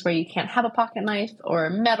places where you can't have a pocket knife or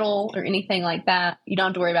metal or anything like that. You don't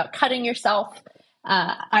have to worry about cutting yourself.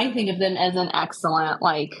 I think of them as an excellent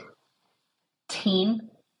like teen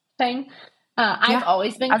thing. I've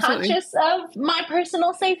always been conscious of my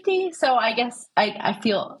personal safety. So I guess I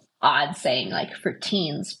feel odd saying like for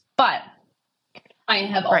teens, but I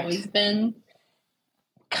have always been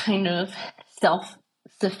kind of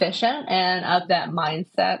self-sufficient and of that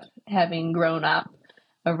mindset, having grown up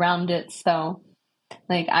around it. So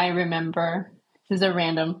like I remember, this is a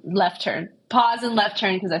random left turn, pause and left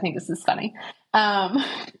turn, because I think this is funny.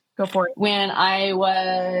 Go for it. When I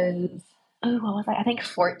was, what was I think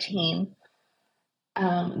 14.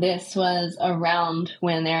 This was around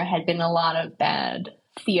when there had been a lot of bad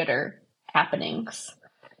theater happenings.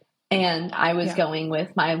 And I was going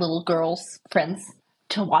with my little girls' friends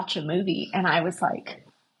to watch a movie. And I was like,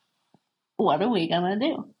 what are we going to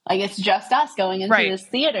do? Like, it's just us going into this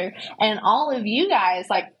theater. And all of you guys,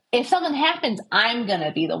 like, if something happens, I'm going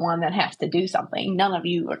to be the one that has to do something. None of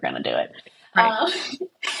you are going to do it. So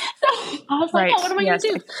I was like, oh, what am I going to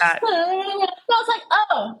do? And I was like,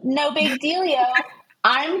 oh, no big dealio.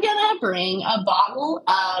 I'm going to bring a bottle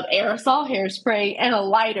of aerosol hairspray and a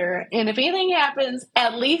lighter. And if anything happens,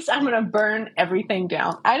 at least I'm going to burn everything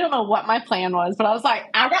down. I don't know what my plan was, but I was like,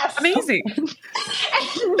 I got amazing.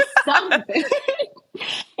 Something.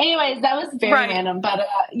 Anyways, that was very random. But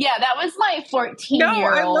that was my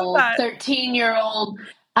 14-year-old, 13-year-old,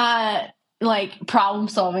 like problem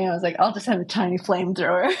solving. I was like, I'll just have a tiny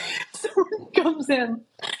flamethrower. Someone comes in.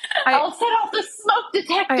 I'll set off the smoke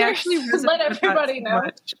detector. I actually let everybody know.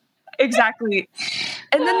 Exactly.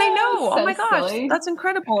 And then they know, So oh my gosh, silly. That's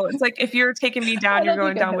incredible. It's like, if you're taking me down, you're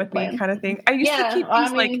going down with me kind of thing. I used to keep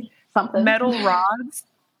these metal rods.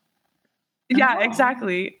 Yeah,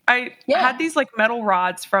 exactly. I had these like metal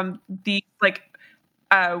rods from the like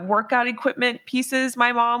workout equipment pieces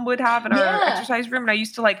my mom would have in our exercise room. And I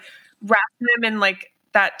used to like wrap them in like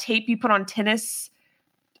that tape you put on tennis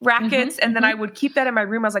rackets. And then I would keep that in my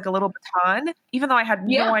room as like a little baton, even though I had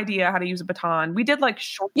no idea how to use a baton. We did like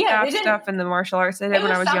short stuff in the martial arts I did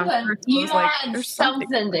when I was younger. You had something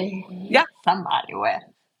to hit somebody with.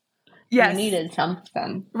 Yes. You needed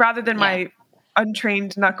something. Rather than my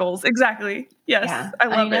untrained knuckles. Exactly. Yes. Yeah, I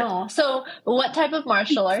love it. So what type of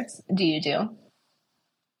martial arts do you do?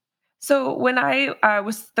 So when I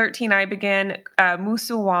was 13, I began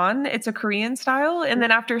Musuwan. It's a Korean style. And then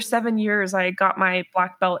after 7 years, I got my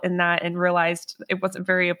black belt in that and realized it wasn't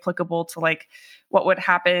very applicable to like what would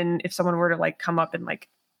happen if someone were to like come up and like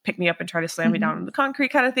pick me up and try to slam me down on the concrete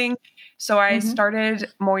kind of thing. So I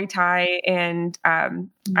started Muay Thai, and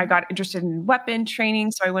I got interested in weapon training.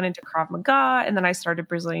 So I went into Krav Maga, and then I started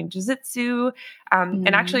Brazilian Jiu-Jitsu.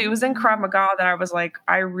 And actually it was in Krav Maga that I was like,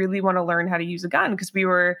 I really want to learn how to use a gun, because we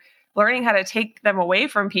were learning how to take them away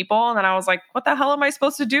from people. And then I was like, what the hell am I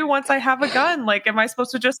supposed to do once I have a gun? Like, am I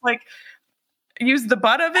supposed to just like use the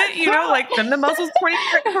butt of it? You know, like then the muzzle's pointing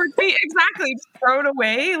towards me. Exactly. Just throw it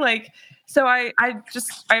away. Like, so I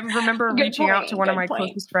remember reaching out to one of my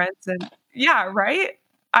closest friends, and I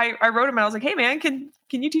wrote him and I was like, hey man, can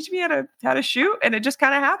you teach me how to shoot? And it just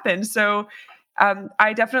kind of happened. So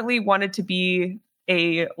I definitely wanted to be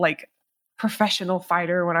a like professional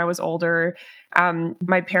fighter when I was older.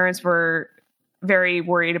 My parents were very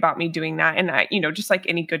worried about me doing that. And I, just like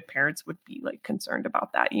any good parents would be like concerned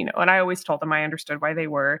about that, and I always told them I understood why they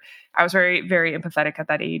were. I was very, very empathetic at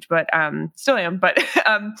that age, but still am. But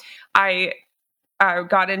I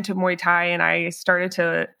got into Muay Thai, and I started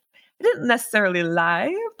to, I didn't necessarily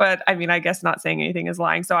lie, but I mean, I guess not saying anything is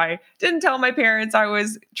lying. So I didn't tell my parents I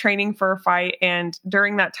was training for a fight. And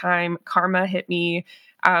during that time, karma hit me,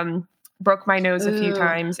 broke my nose a few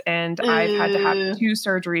times, and I've had to have 2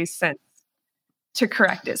 surgeries since to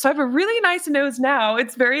correct it. So I have a really nice nose now.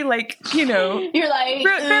 It's very like, you're like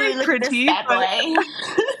very pretty.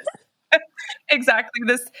 Exactly.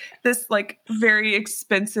 This like very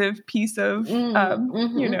expensive piece of, work.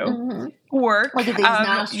 Look at these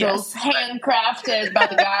nostrils, handcrafted by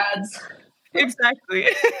the gods. Exactly.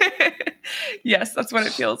 Yes, that's what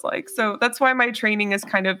it feels like. So that's why my training has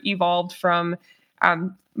kind of evolved from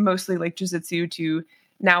mostly like jujitsu to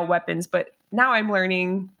now weapons. But now I'm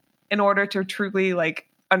learning in order to truly like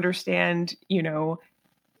understand,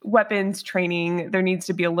 weapons training, there needs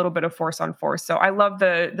to be a little bit of force on force. So I love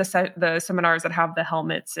the seminars that have the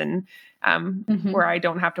helmets and where I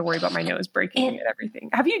don't have to worry about my nose breaking and everything.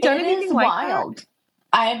 Have you done anything like wild. That?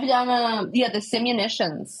 I've done the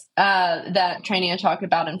simunitions, that training I talked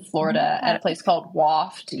about in Florida at a place called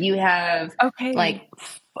Waft. You have like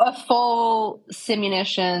a full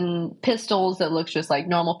simunition pistols that looks just like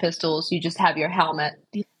normal pistols. You just have your helmet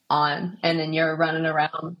on, and then you're running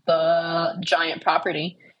around the giant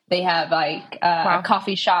property. They have like a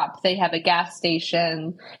coffee shop. They have a gas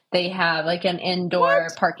station. They have like an indoor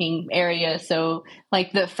parking area. So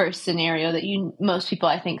like the first scenario that most people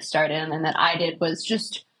I think start in and that I did was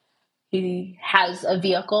just he has a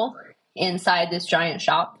vehicle inside this giant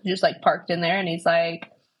shop, just like parked in there. And he's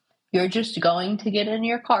like, you're just going to get in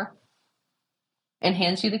your car, and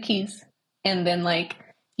hands you the keys. And then like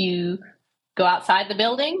you go outside the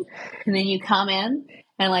building, and then you come in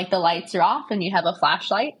and like the lights are off and you have a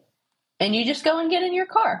flashlight. And you just go and get in your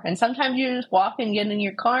car. And sometimes you just walk and get in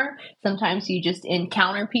your car. Sometimes you just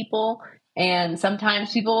encounter people. And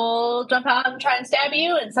sometimes people jump out and try and stab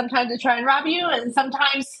you. And sometimes they try and rob you. And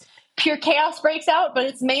sometimes pure chaos breaks out. But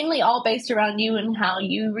it's mainly all based around you and how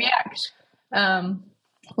you react.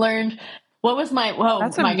 Learned, what was my,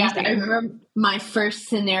 That's my amazing. God, I remember my first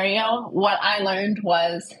scenario. What I learned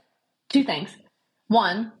was 2 things.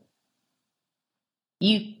 One,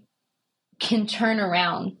 you can turn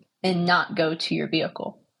around and not go to your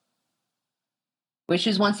vehicle, which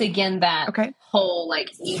is once again that whole, like,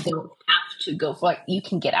 you don't have to go for, like, you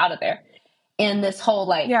can get out of there. And this whole,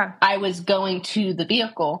 like, I was going to the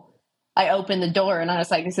vehicle, I opened the door and I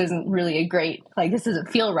was like, this isn't really this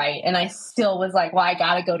doesn't feel right. And I still was like, well, I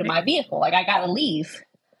got to go to my vehicle. Like, I got to leave.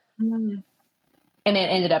 And it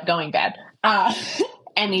ended up going bad.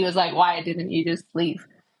 And he was like, why didn't you just leave?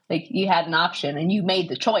 Like, you had an option and you made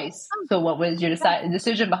the choice. So what was your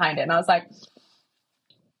decision behind it? And I was like,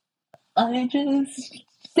 I just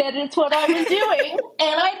said it's what I was doing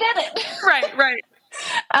and I did it. Right.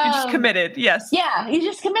 You just committed. Yes. Yeah, you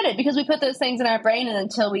just committed because we put those things in our brain, and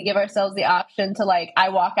until we give ourselves the option to, like, I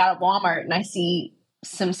walk out of Walmart and I see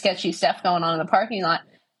some sketchy stuff going on in the parking lot,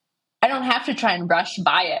 I don't have to try and rush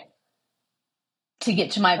by it to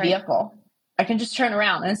get to my vehicle. I can just turn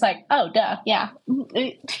around and it's like, oh, duh, yeah.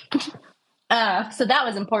 So that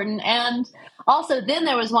was important. And also then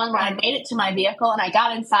there was one where I made it to my vehicle and I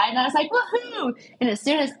got inside and I was like, woohoo! And as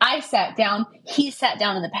soon as I sat down, he sat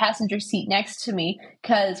down in the passenger seat next to me,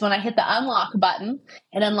 because when I hit the unlock button,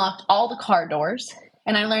 it unlocked all the car doors.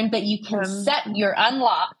 And I learned that you can set your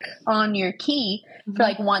unlock on your key for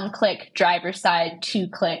like 1 click, driver's side, 2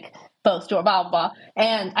 click, both door, blah, blah, blah.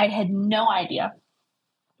 And I had no idea.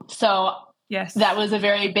 So that was a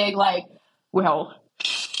very big, like, well,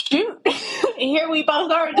 shoot, here we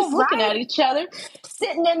both are just looking at each other,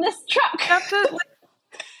 sitting in this truck.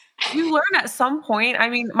 You learn at some point. I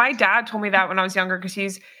mean, my dad told me that when I was younger,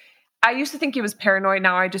 because I used to think he was paranoid.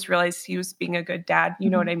 Now I just realized he was being a good dad. You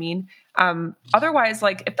know what I mean? Otherwise,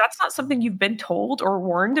 like, if that's not something you've been told or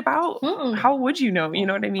warned about, how would you know? You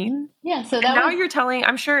know what I mean? Yeah. So now you're telling,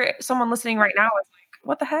 I'm sure someone listening right now is like,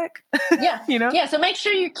 what the heck? Yeah. Yeah. So make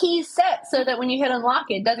sure your key's set so that when you hit unlock,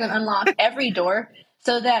 it doesn't unlock every door,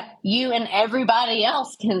 so that you and everybody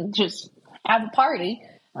else can just have a party.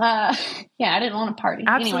 I didn't want a party.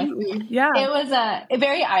 Absolutely. Anyway, yeah. It was a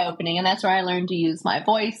very eye-opening, and that's where I learned to use my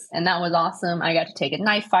voice, and that was awesome. I got to take a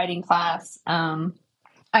knife fighting class.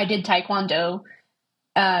 I did Taekwondo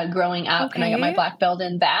growing up, and I got my black belt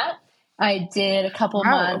in that. I did a couple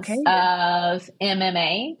months of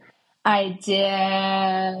MMA. I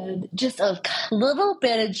did just a little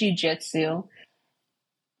bit of jiu-jitsu.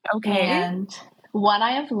 And what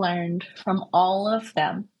I have learned from all of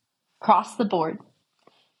them across the board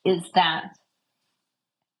is that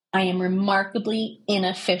I am remarkably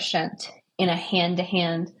inefficient in a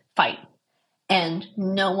hand-to-hand fight, and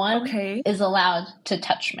no one is allowed to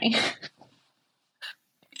touch me.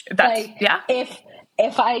 That's,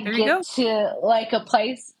 if I get to like a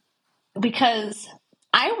place, because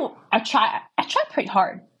I try pretty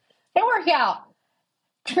hard. I work out.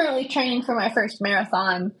 Currently training for my first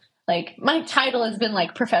marathon. Like, my title has been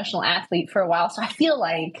like professional athlete for a while, so I feel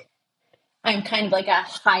like I'm kind of like a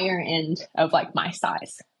higher end of like my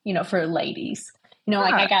size, for ladies.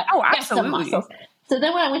 Like I got some muscles. So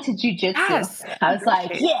then when I went to jujitsu, I was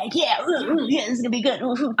like, yeah, this is gonna be good.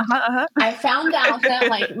 I found out that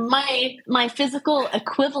like my physical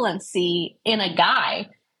equivalency in a guy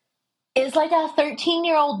is like a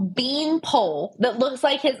 13-year-old beanpole that looks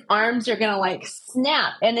like his arms are gonna like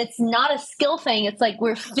snap, and it's not a skill thing. It's like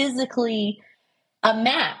we're physically a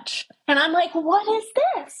match, and I'm like, what is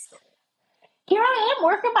this? Here I am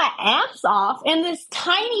working my ass off, and this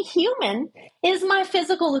tiny human is my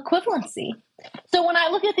physical equivalency. So when I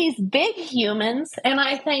look at these big humans and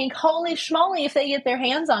I think, holy schmoly, if they get their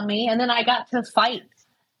hands on me, and then I got to fight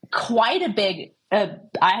quite a big, I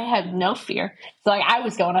had no fear. So like, I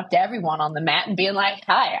was going up to everyone on the mat and being like,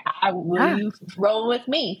 hi, will you roll with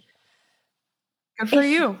me? Good for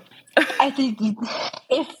you. I think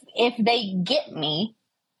if they get me,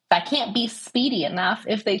 if I can't be speedy enough,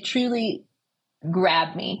 if they truly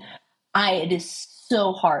grab me, it is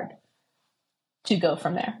so hard to go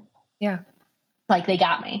from there. Yeah. Like they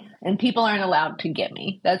got me, and people aren't allowed to get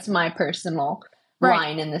me. That's my personal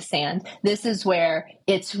line in the sand. This is where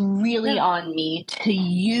it's really on me to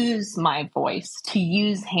use my voice, to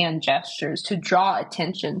use hand gestures, to draw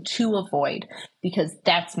attention, to avoid, because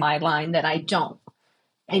that's my line that I don't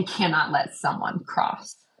and cannot let someone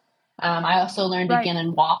cross. I also learned again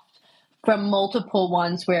and walked from multiple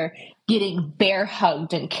ones where getting bear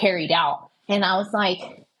hugged and carried out. And I was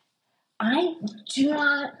like, I do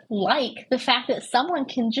not like the fact that someone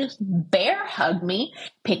can just bear hug me,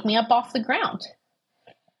 pick me up off the ground.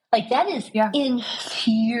 Like that is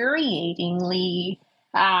infuriatingly,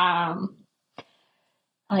 what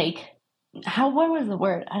was the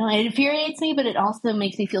word? I don't know. It infuriates me, but it also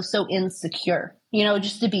makes me feel so insecure,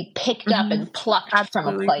 just to be picked up and plucked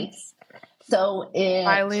from a place. So it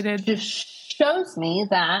violated. Just shows me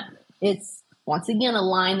that it's, once again, a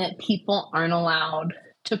line that people aren't allowed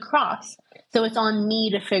to cross. So it's on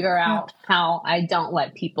me to figure out how I don't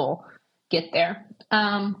let people get there.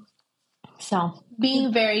 So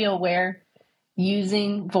being very aware,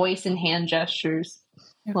 using voice and hand gestures,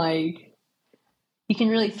 like you can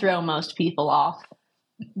really throw most people off.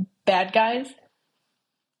 Bad guys,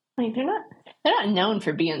 like they're not known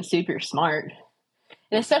for being super smart.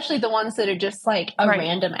 And especially the ones that are just like a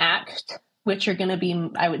random act, which are going to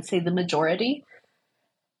be, I would say, the majority.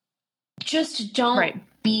 Just don't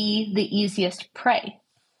be the easiest prey.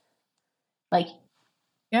 Like,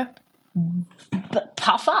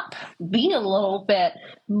 puff up, be a little bit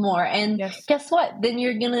more. And guess what? Then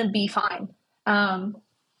you're going to be fine. And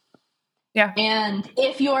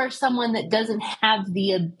if you're someone that doesn't have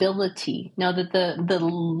the ability, know that the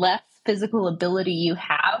less physical ability you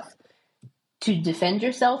have to defend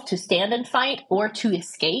yourself, to stand and fight, or to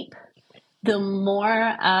escape, the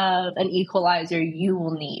more of an equalizer you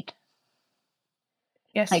will need.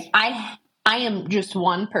 Yes. Like I am just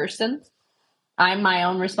one person. I'm my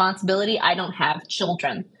own responsibility. I don't have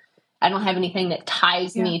children. I don't have anything that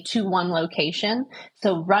ties me to one location.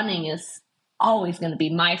 So running is always going to be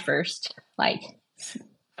my first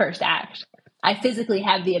act. I physically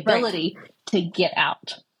have the ability to get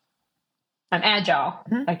out. I'm agile.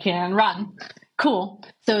 I can run. Cool.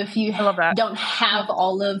 So if you don't have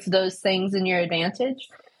all of those things in your advantage,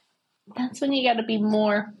 that's when you got to be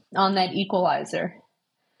more on that equalizer.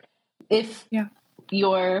 If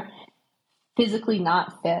you're physically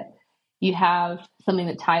not fit, you have something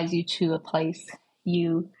that ties you to a place,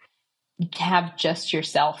 you have just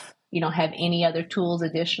yourself. You don't have any other tools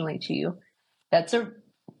additionally to you. That's a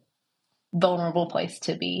vulnerable place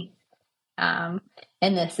to be. And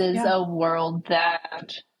this is a world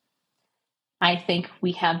that I think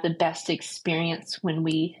we have the best experience when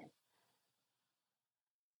we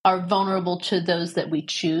are vulnerable to those that we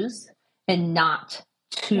choose and not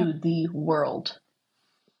to the world.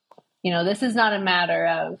 This is not a matter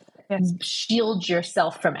of shield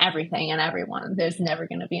yourself from everything and everyone. There's never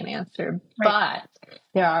going to be an answer, but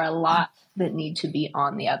there are a lot that need to be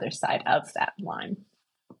on the other side of that line.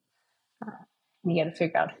 You got to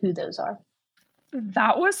figure out who those are.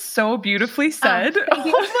 That was so beautifully said.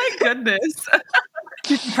 Oh my goodness.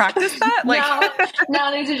 Did you practice that?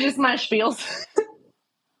 No, these are just my spiels.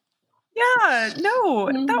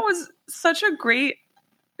 That was such a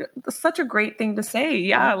great thing to say.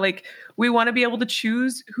 Yeah. Like we want to be able to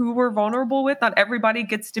choose who we're vulnerable with. Not everybody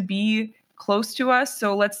gets to be close to us.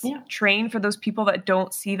 So let's train for those people that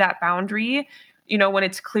don't see that boundary, when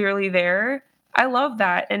it's clearly there. I love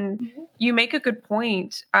that. And you make a good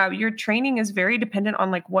point. Your training is very dependent on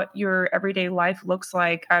like what your everyday life looks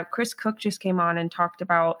like. Chris Cook just came on and talked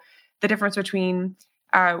about the difference between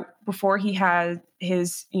before he had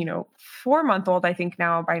his, 4-month-old, I think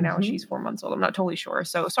by now she's 4 months old. I'm not totally sure.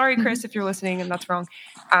 So sorry, Chris, if you're listening and that's wrong.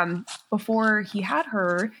 Before he had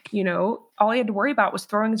her, all he had to worry about was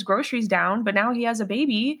throwing his groceries down, but now he has a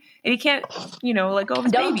baby and he can't, let go of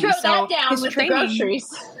his Don't baby. throw So that down his with training, the groceries.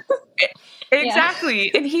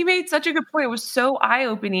 Exactly. And he made such a good point. It was so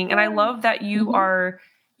eye-opening. And I love that you're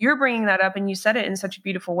bringing that up and you said it in such a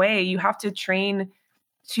beautiful way. You have to train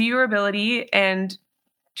to your ability and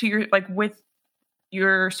to your, with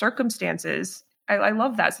your circumstances. I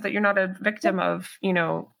love that, so that you're not a victim of,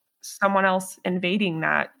 someone else invading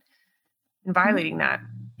that and violating that.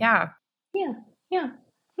 Yeah. Yeah.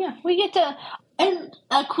 We get to, and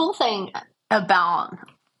a cool thing about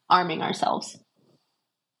arming ourselves,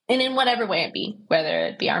 and in whatever way it be, whether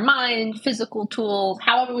it be our mind, physical tools,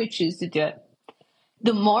 however we choose to do it,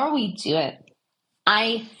 the more we do it,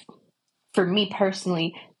 for me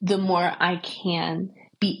personally, the more I can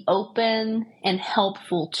be open and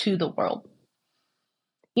helpful to the world.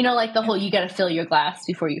 Like the whole, you got to fill your glass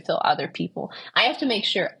before you fill other people. I have to make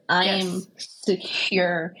sure I am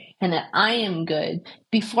secure and that I am good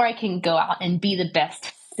before I can go out and be the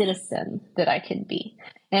best citizen that I can be.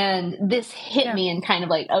 And this hit me and kind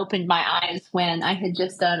of opened my eyes when I had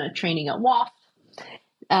just done a training at WAF.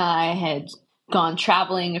 I had gone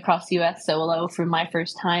traveling across the U.S. solo for my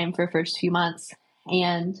first time for the first few months.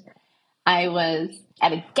 And I was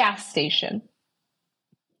at a gas station.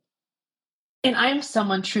 And I'm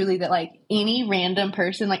someone truly that any random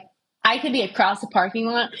person, I could be across the parking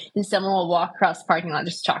lot and someone will walk across the parking lot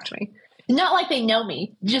just to talk to me. Not like they know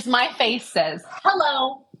me. Just my face says,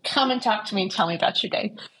 hello, come and talk to me and tell me about your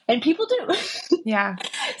day. And people do. Yeah.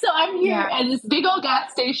 So I'm here at this big old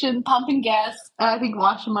gas station pumping gas. I think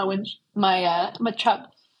washing my truck.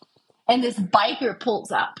 And this biker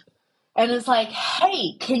pulls up and is like,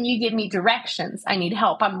 hey, can you give me directions? I need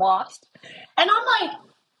help. I'm lost. And I'm like,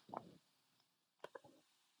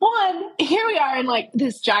 one, here we are in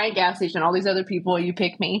this giant gas station, all these other people, you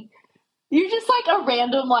pick me. You're just a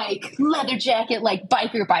random leather jacket,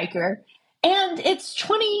 biker. And it's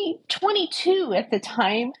 2022 at the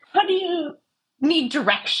time. How do you need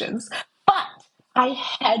directions? But I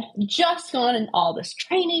had just gone in all this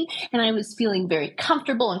training and I was feeling very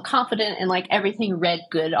comfortable and confident and everything read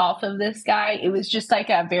good off of this guy. It was just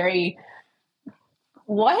a very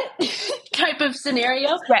what type of scenario.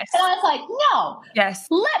 Yes. And I was like, no,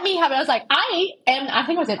 let me have it. I was like, I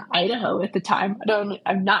think I was in Idaho at the time.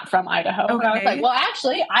 I'm not from Idaho. Okay. And I was like, well,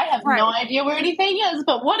 actually, I have no idea where anything is,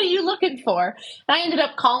 but what are you looking for? And I ended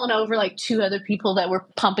up calling over 2 other people that were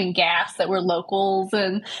pumping gas that were locals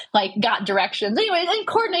and got directions. Anyway, and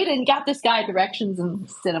coordinated and got this guy directions and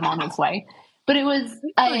sent him on his way. But it was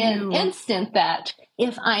an instant that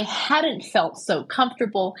if I hadn't felt so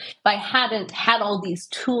comfortable, if I hadn't had all these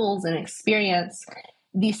tools and experience,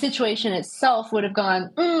 the situation itself would have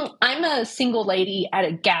gone, I'm a single lady at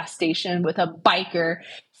a gas station with a biker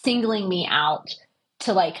singling me out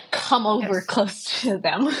to come over close to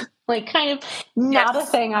them. Kind of not a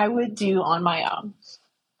thing I would do on my own.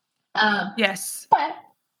 But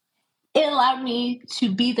it allowed me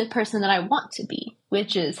to be the person that I want to be,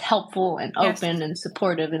 which is helpful and open and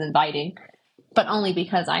supportive and inviting, but only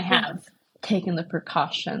because I have taken the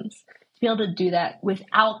precautions to be able to do that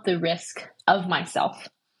without the risk of myself.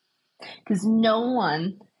 Because no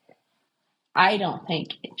one, I don't think,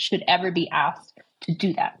 should ever be asked to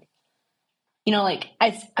do that.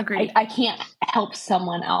 I can't help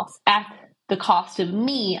someone else at the cost of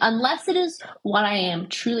me unless it is what I am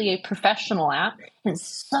truly a professional at. And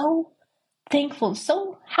so thankful.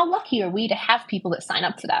 So how lucky are we to have people that sign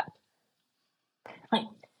up for that?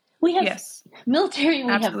 We have military,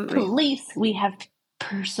 we have police, we have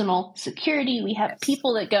personal security, we have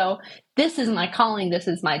people that go, this is my calling, this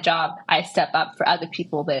is my job. I step up for other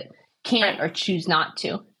people that can't or choose not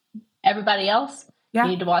to. Everybody else, you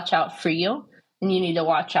need to watch out for you, and you need to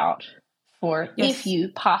watch out for if you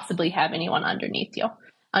possibly have anyone underneath you,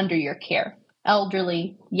 under your care.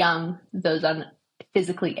 Elderly, young, those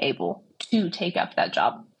physically able to take up that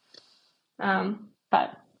job.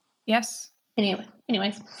 But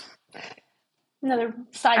anyways, another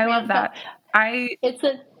side. I love that. It's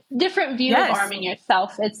a different view of arming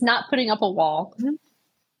yourself. It's not putting up a wall. Mm-hmm.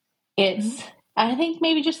 It's, I think,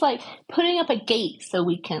 maybe just putting up a gate so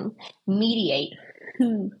we can mediate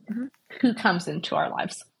who comes into our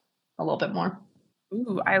lives a little bit more.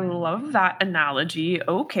 Ooh, I love that analogy.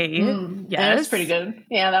 Okay. Yes. That was pretty good.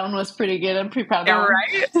 Yeah, that one was pretty good. I'm pretty proud of that one.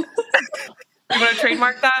 Right? You want to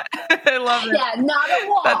trademark that? I love it. Yeah, not a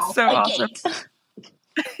wall. That's so awesome.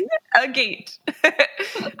 A gate.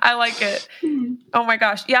 I like it. Oh my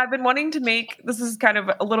gosh. Yeah, I've been wanting to make, this is kind of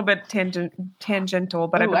a little bit tangential,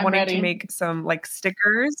 but I've been wanting to make some like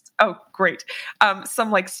stickers. Oh, great.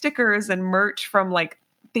 Some like stickers and merch from like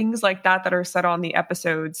things like that are said on the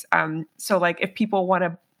episodes. So like if people want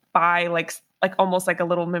to buy like almost like a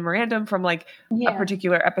little memorandum from like a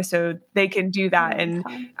particular episode, they can do that. And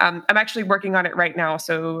I'm actually working on it right now.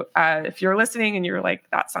 So if you're listening and you're like,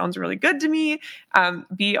 that sounds really good to me,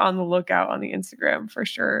 be on the lookout on the Instagram for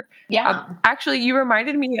sure. Yeah. Actually, you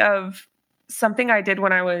reminded me of something I did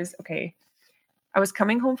when I was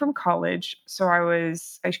coming home from college. So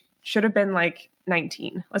I should have been like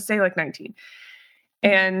 19, let's say like 19.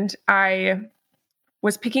 And I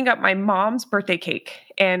was picking up my mom's birthday cake,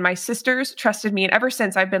 and my sisters trusted me. And ever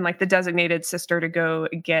since, I've been like the designated sister to go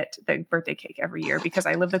get the birthday cake every year because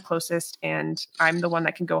I live the closest and I'm the one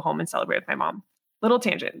that can go home and celebrate with my mom. Little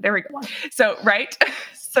tangent. There we go. So, right.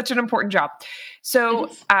 Such an important job. So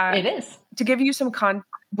it is. To give you some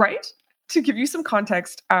To give you some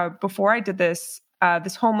context, before I did this,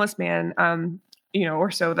 this homeless man, or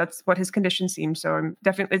so that's what his condition seemed. So I'm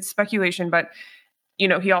definitely, it's speculation, but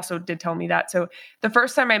he also did tell me that. So the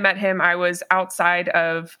first time I met him, I was outside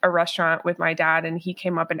of a restaurant with my dad, and he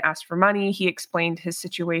came up and asked for money. He explained his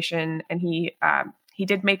situation, and he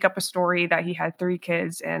did make up a story that he had 3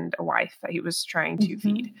 kids and a wife that he was trying to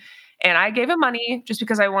feed. And I gave him money just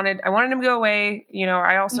because I wanted him to go away.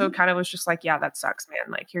 I also kind of was just like, yeah, that sucks,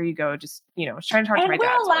 man. Like, here you go. Just, trying to talk to my dad. And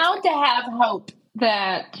we're allowed to have hope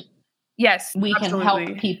that we can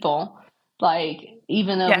help people. Like,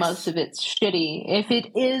 even though most of it's shitty, if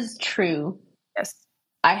it is true,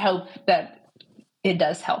 I hope that it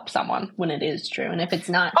does help someone when it is true. And if it's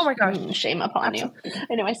not, oh my gosh, shame upon you.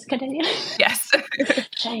 Anyways, continue. Yes.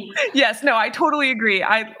 Shame. Yes. No, I totally agree.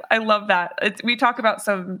 I love that. We talk about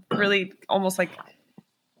some really almost like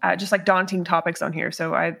just like daunting topics on here.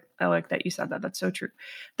 So I like that you said that. That's so true.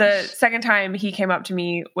 The second time he came up to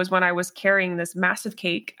me was when I was carrying this massive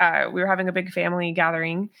cake. We were having a big family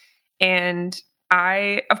gathering. And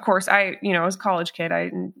I was a college kid. I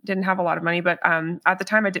didn't have a lot of money, but at the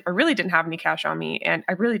time I really didn't have any cash on me, and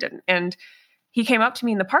I really didn't. And he came up to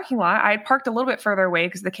me in the parking lot. I had parked a little bit further away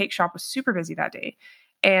because the cake shop was super busy that day.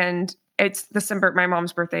 And it's December. My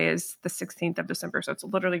mom's birthday is the 16th of December. So it's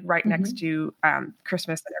literally right next to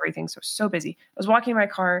Christmas and everything. So busy. I was walking in my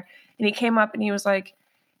car, and he came up and he was like,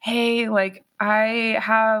 hey, like I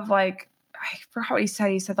have like, I forgot what he said.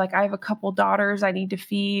 He said, like, I have a couple daughters I need to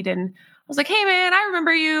feed. And I was like, hey, man, I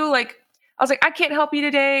remember you. Like, I was like, I can't help you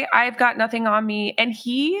today. I've got nothing on me. And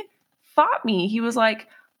he fought me. He was like,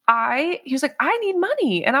 I need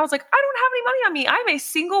money. And I was like, I don't have any money on me. I'm a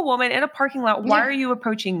single woman in a parking lot. Why are you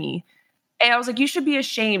approaching me? And I was like, you should be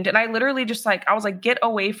ashamed. And I literally just like, I was like, get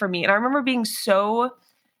away from me. And I remember being so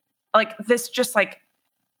like this, just like,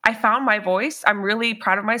 I found my voice. I'm really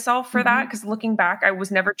proud of myself for that, because looking back, I was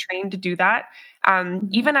never trained to do that.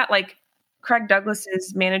 Even at like Craig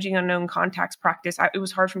Douglas's managing unknown contacts practice, it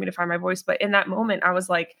was hard for me to find my voice. But in that moment, I was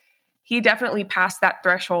like, he definitely passed that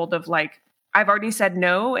threshold of like, I've already said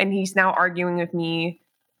no, and he's now arguing with me,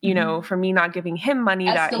 for me not giving him money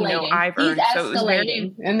that, I've earned. He's escalating, so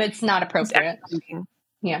it was and it's not appropriate.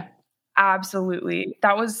 Yeah, absolutely.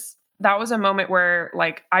 That was a moment where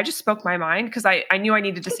like, I just spoke my mind because I knew I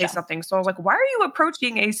needed to say something. So I was like, why are you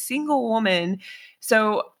approaching a single woman?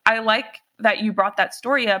 So I like that you brought that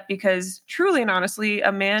story up, because truly and honestly,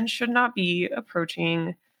 a man should not be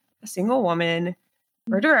approaching a single woman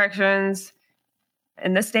for directions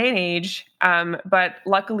in this day and age. But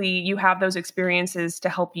luckily you have those experiences to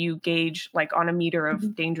help you gauge like on a meter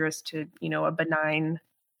of dangerous to, a benign,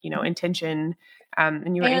 intention.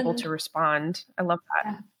 And you were able to respond. I love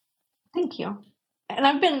that. Yeah. Thank you.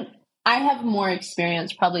 And I have more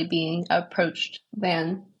experience probably being approached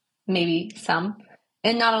than maybe some.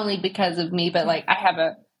 And not only because of me, but like I have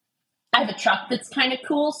a truck that's kind of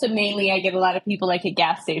cool. So mainly I get a lot of people like at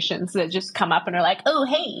gas stations that just come up and are like, oh,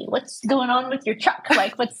 hey, what's going on with your truck?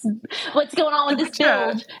 Like what's going on with this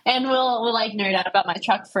build? And we'll like nerd out about my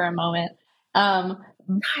truck for a moment.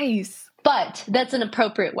 Nice. But that's an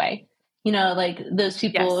appropriate way. Like those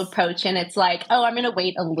people approach and it's like, oh, I'm going to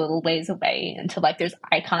wait a little ways away until like there's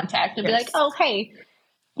eye contact and be like, oh, hey,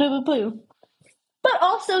 boo, boo, boo. But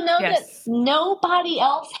also know that nobody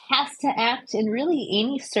else has to act in really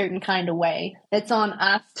any certain kind of way. It's on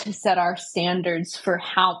us to set our standards for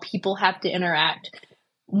how people have to interact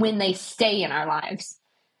when they stay in our lives.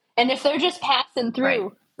 And if they're just passing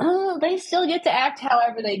through, they still get to act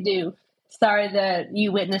however they do. Sorry that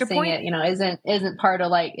you witnessing it, isn't part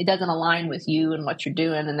of like, it doesn't align with you and what you're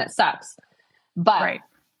doing, and that sucks. But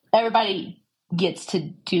everybody gets to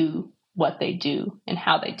do what they do and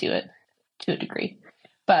how they do it. to a degree.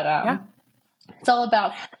 But Yeah. it's all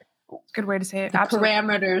about Good way to say it. the Absolutely.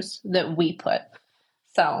 parameters that we put.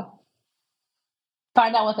 So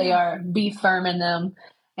find out what they are, be firm in them.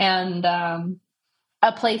 And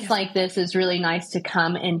a place like this is really nice to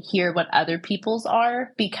come and hear what other people's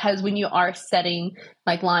are, because when you are setting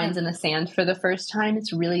like lines in the sand for the first time,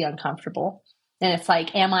 it's really uncomfortable. And it's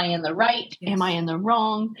like, am I in the right? Am I in the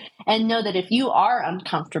wrong? And know that if you are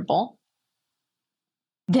uncomfortable,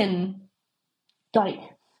 then like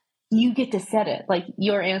you get to set it. Like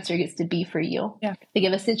your answer gets to be for you. Yeah. Like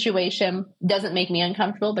if a situation doesn't make me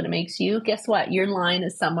uncomfortable, but it makes you, guess what? Your line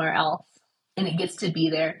is somewhere else and it gets to be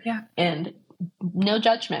there. Yeah. And no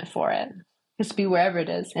judgment for it. Just be wherever it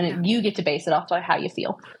is. And you get to base it off of how you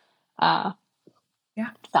feel. So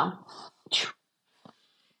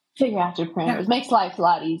figure out your parameters. Makes life a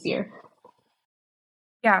lot easier.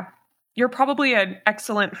 Yeah. You're probably an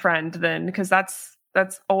excellent friend then, because that's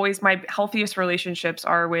always my healthiest relationships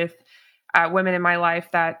are with women in my life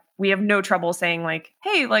that we have no trouble saying like,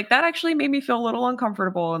 hey, like that actually made me feel a little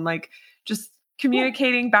uncomfortable, and like just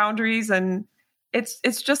communicating boundaries. And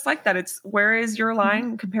it's just like that. It's where is your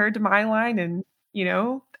line compared to my line? And you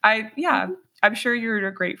know, I'm sure you're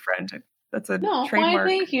a great friend. That's a trademark. Why,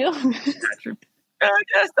 thank you.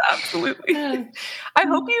 Yes, absolutely. I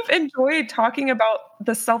hope you've enjoyed talking about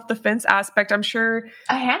the self-defense aspect. I'm sure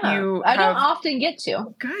I have. I don't often get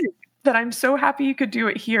to. Good. That I'm so happy you could do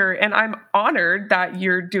it here. And I'm honored that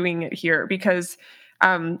you're doing it here, because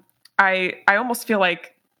I almost feel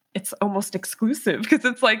like it's almost exclusive, because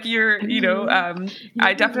it's like you're, you know,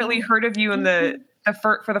 I definitely heard of you in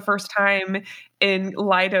for the first time in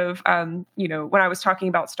light of, you know, when I was talking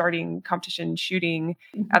about starting competition shooting,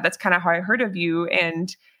 that's kind of how I heard of you.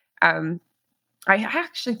 And I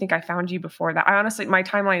actually think I found you before that. I honestly, my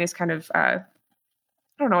timeline is kind of, I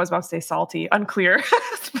don't know, I was about to say salty, unclear. I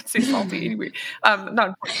was about to say salty anyway.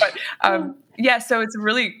 Not, but yeah, so it's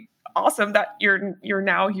really awesome that you're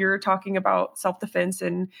now here talking about self-defense,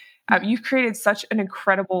 and you've created such an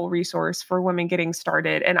incredible resource for women getting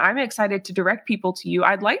started. And I'm excited to direct people to you.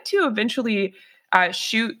 I'd like to eventually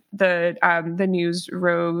shoot the News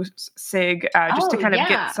Rose SIG just to kind of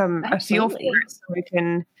get a feel for it, so we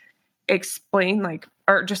can explain like,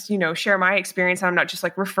 or just, you know, share my experience. I'm not just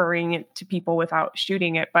like referring it to people without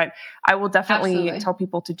shooting it, but I will definitely tell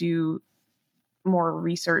people to do more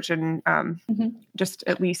research and just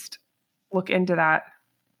at least look into that.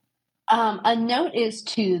 A note is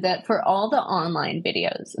too that for all the online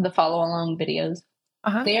videos, the follow along videos,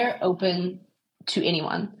 they're open to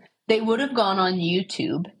anyone. They would have gone on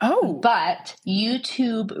YouTube, but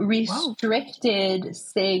YouTube restricted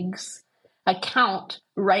SIG's account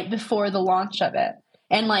right before the launch of it.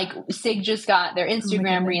 And like SIG just got their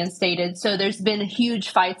Instagram reinstated. So there's been huge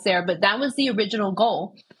fights there, but that was the original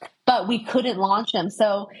goal. But we couldn't launch them.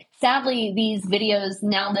 So sadly, these videos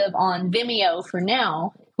now live on Vimeo for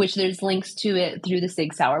now, which there's links to it through the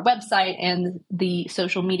Sig Sauer website and the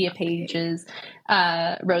social media pages,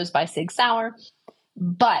 Rose by Sig Sauer.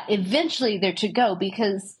 But eventually they're to go,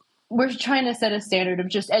 because we're trying to set a standard of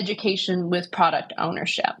just education with product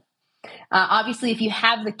ownership. Obviously, if you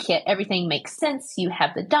have the kit, everything makes sense. You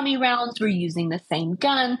have the dummy rounds. We're using the same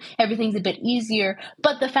gun. Everything's a bit easier.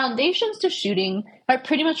 But the foundations to shooting are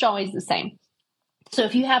pretty much always the same. So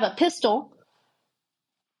if you have a pistol,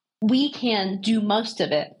 we can do most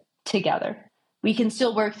of it together. We can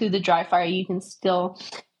still work through the dry fire. You can still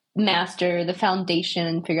master the foundation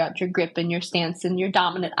and figure out your grip and your stance and your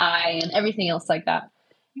dominant eye and everything else like that.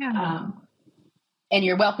 Yeah. And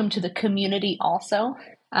you're welcome to the community also.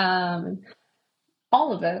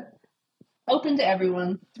 All of it. Open to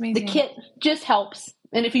everyone. The kit just helps.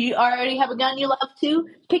 And if you already have a gun you love to,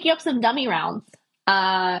 pick you up some dummy rounds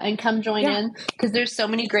and come join in, because there's so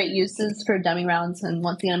many great uses for dummy rounds. And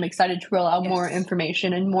once again, I'm excited to roll out more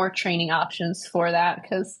information and more training options for that,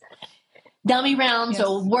 because dummy rounds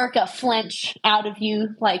will work a flinch out of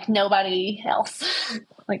you like nobody else,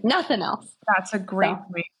 like nothing else. That's a great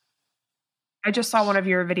point. I just saw one of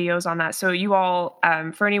your videos on that. So you all,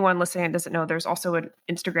 for anyone listening that doesn't know, there's also an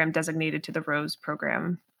Instagram designated to the Rose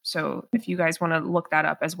program. So if you guys want to look that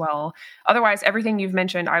up as well. Otherwise, everything you've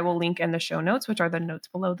mentioned, I will link in the show notes, which are the notes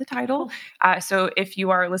below the title. So if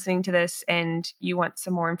you are listening to this and you want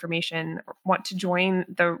some more information, want to join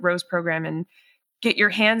the Rose program and get your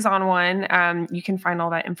hands on one, you can find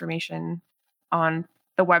all that information on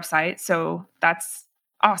the website. So that's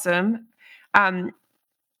awesome.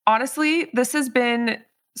 Honestly, this has been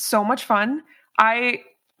so much fun. I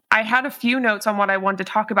had a few notes on what I wanted to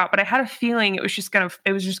talk about, but I had a feeling it was just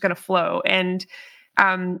gonna flow. And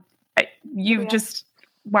you've just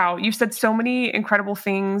Wow, you've said so many incredible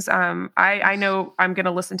things. I know I'm going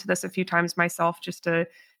to listen to this a few times myself just to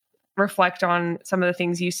reflect on some of the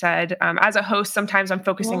things you said. As a host, sometimes I'm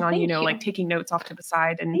focusing on, like taking notes off to the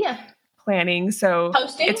side and planning. So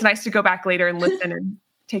hosting? It's nice to go back later and listen and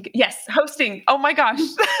take it. Yes, hosting. Oh my gosh.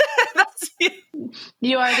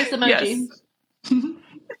 You are this emoji.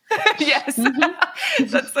 Yes.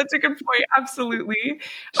 That's such a good point. Absolutely.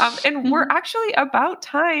 And we're actually about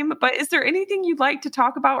time, but is there anything you'd like to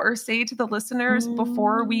talk about or say to the listeners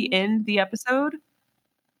before we end the episode?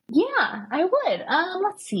 Yeah, I would.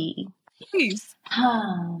 Let's see. Please.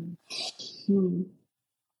 I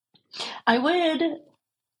would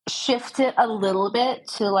shift it a little bit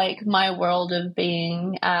to like my world of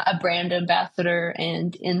being a brand ambassador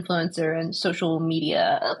and influencer and social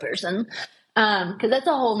media person. Because that's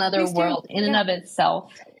a whole nother world in and of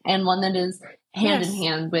itself, and one that is hand in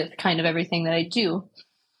hand with kind of everything that I do.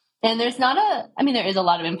 And there's there is a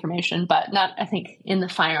lot of information, but not, I think, in the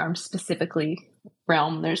firearms specifically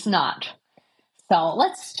realm, there's not. So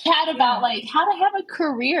let's chat about like how to have a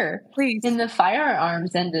career in the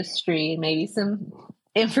firearms industry, and maybe some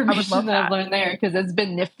information that I've learned there, because it's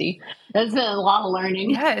been nifty. There's been a lot of learning.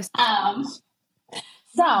 Yes.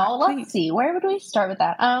 Let's see, where would we start with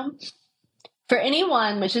that? For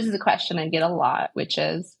anyone, which is the question I get a lot, which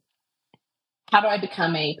is, how do I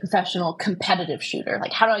become a professional competitive shooter?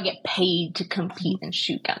 Like, how do I get paid to compete and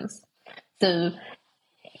shoot guns? So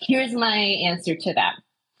here's my answer to that.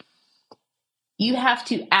 You have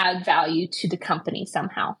to add value to the company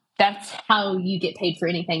somehow. That's how you get paid for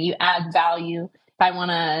anything. You add value. If I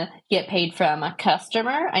want to get paid from a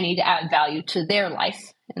customer, I need to add value to their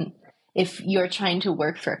life. And if you're trying to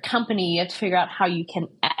work for a company, you have to figure out how you can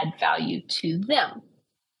add value to them.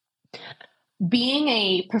 Being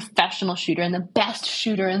a professional shooter and the best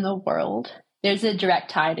shooter in the world, there's a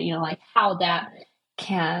direct tie to, like how that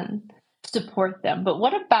can support them. But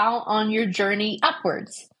what about on your journey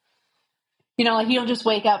upwards? Like you don't just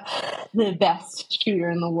wake up the best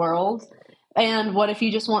shooter in the world. And what if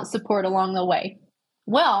you just want support along the way?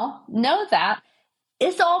 Well, know that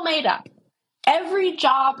it's all made up. Every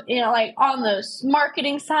job, like on the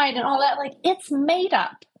marketing side and all that, like it's made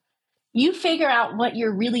up. You figure out what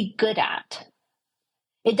you're really good at.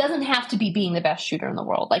 It doesn't have to be being the best shooter in the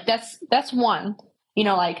world. Like that's one,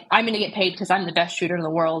 like I'm going to get paid because I'm the best shooter in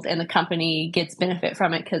the world and the company gets benefit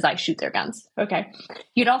from it because I shoot their guns. Okay.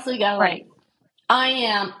 You'd also go like, I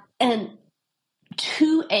am an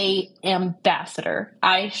 2A ambassador.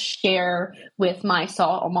 I share with my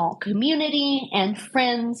Sauer community and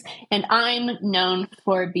friends, and I'm known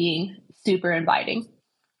for being super inviting.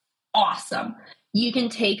 Awesome. You can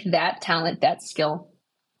take that talent, that skill,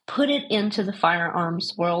 put it into the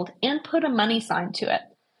firearms world, and put a money sign to it.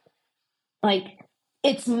 Like,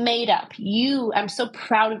 it's made up. I'm so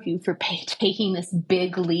proud of you for taking this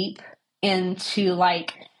big leap into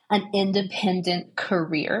like an independent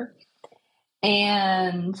career.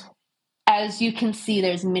 And as you can see,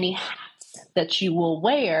 there's many hats that you will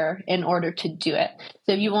wear in order to do it.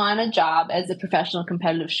 So if you want a job as a professional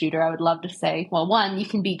competitive shooter, I would love to say, well, one, you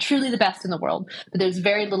can be truly the best in the world, but there's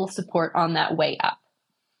very little support on that way up.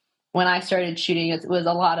 When I started shooting, it was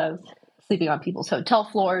a lot of sleeping on people's hotel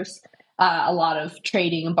floors, a lot of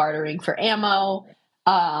trading and bartering for ammo,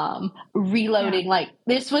 reloading. Like,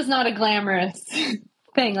 this was not a glamorous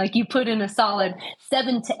thing. Like, you put in a solid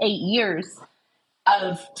 7 to 8 years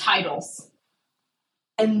of titles,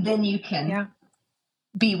 and then you can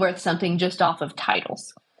be worth something just off of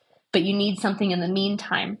titles. But you need something in the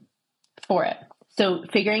meantime for it. So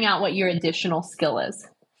figuring out what your additional skill is.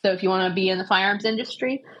 So if you want to be in the firearms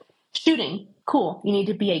industry, shooting, cool. You need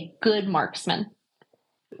to be a good marksman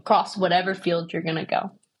across whatever field you're going to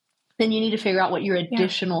go. Then you need to figure out what your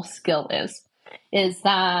additional skill is. Is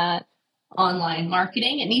that online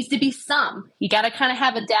marketing? It needs to be some. You got to kind of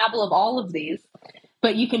have a dabble of all of these,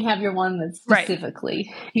 but you can have your one that's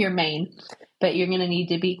specifically your main. But you're going to need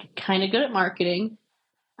to be kind of good at marketing.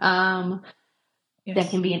 That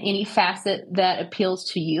can be in any facet that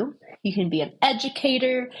appeals to you. You can be an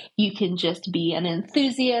educator. You can just be an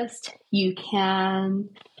enthusiast. You can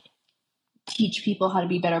teach people how to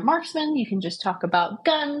be better marksmen. You can just talk about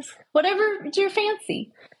guns, whatever is your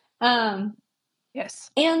fancy. Yes.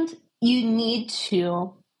 And you need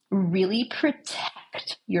to really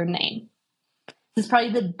protect your name. This is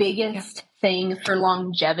probably the biggest thing for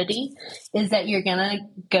longevity, is that you're going to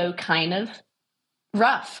go kind of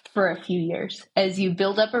rough for a few years as you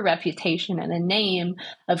build up a reputation and a name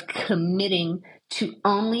of committing to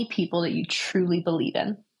only people that you truly believe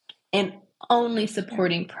in and only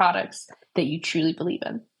supporting products that you truly believe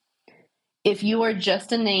in. If you are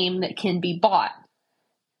just a name that can be bought,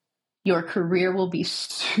 your career will be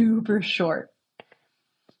super short.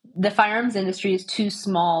 The firearms industry is too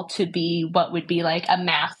small to be what would be like a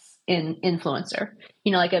mass influencer.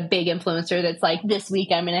 You know, like a big influencer that's like, this week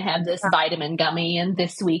I'm going to have this vitamin gummy, and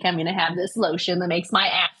this week I'm going to have this lotion that makes my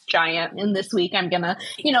ass giant, and this week I'm going to,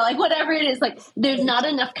 you know, like whatever it is. Like, there's not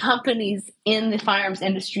enough companies in the firearms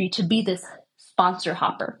industry to be this sponsor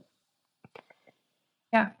hopper.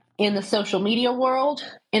 Yeah. In the social media world,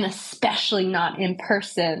 and especially not in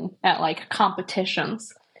person at like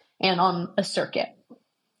competitions and on a circuit.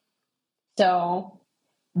 So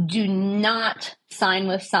do not sign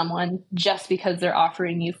with someone just because they're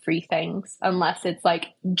offering you free things, unless it's like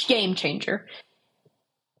game changer.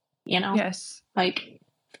 You know? Yes. Like,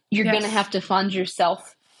 you're going to have to fund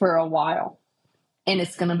yourself for a while, and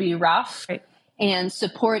it's going to be rough. Right. And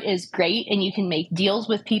support is great, and you can make deals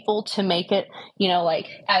with people to make it, you know, like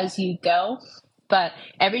as you go. But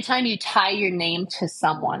every time you tie your name to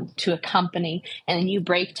someone, to a company, and you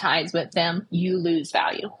break ties with them, you lose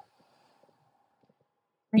value.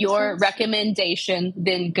 Your recommendation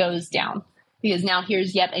then goes down, because now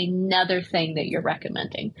here's yet another thing that you're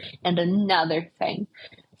recommending, and another thing.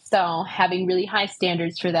 So having really high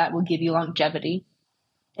standards for that will give you longevity.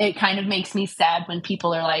 It kind of makes me sad when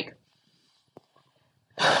people are like,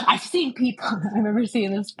 I've seen people, I remember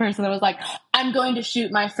seeing this person that was like, I'm going to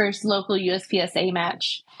shoot my first local USPSA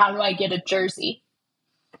match. How do I get a jersey?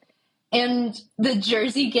 And the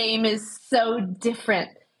jersey game is so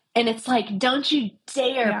different. And it's like, don't you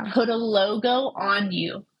dare put a logo on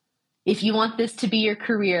you if you want this to be your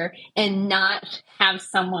career, and not have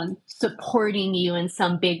someone supporting you in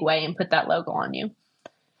some big way and put that logo on you.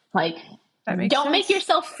 Like, don't make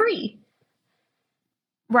yourself free.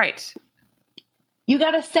 Right. You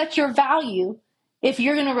got to set your value. If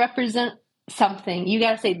you're going to represent something, you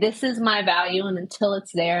got to say, this is my value. And until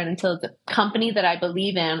it's there, and until it's a company that I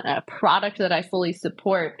believe in, a product that I fully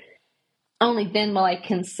support, only then will I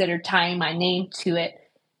consider tying my name to it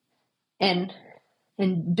and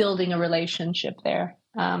building a relationship there.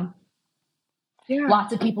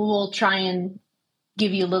 Lots of people will try and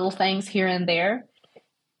give you little things here and there.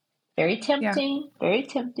 Very tempting, very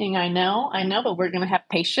tempting. I know, but we're going to have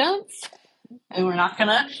patience, and we're not going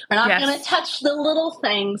to touch the little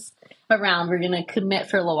things around. We're going to commit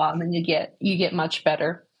for a little while, and then you get much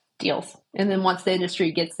better deals. And then once the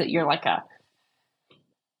industry gets that you're like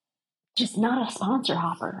just not a sponsor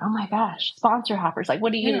hopper. Oh my gosh, sponsor hoppers. Like,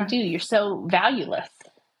 what are you going to do? You're so valueless.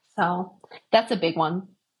 So that's a big one.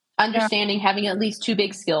 Understanding having at least two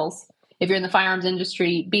big skills. If you're in the firearms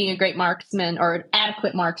industry, being a great marksman or an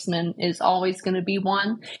adequate marksman is always going to be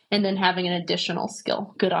one. And then having an additional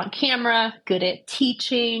skill. Good on camera, good at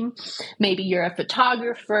teaching. Maybe you're a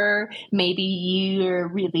photographer. Maybe you're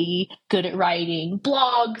really good at writing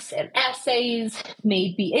blogs and essays.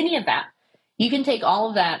 Maybe any of that. You can take all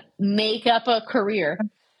of that, make up a career,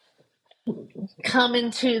 come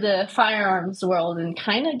into the firearms world, and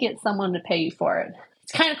kind of get someone to pay you for it.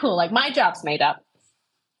 It's kind of cool. Like, my job's made up.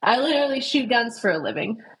 I literally shoot guns for a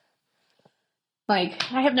living. Like,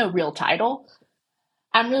 I have no real title.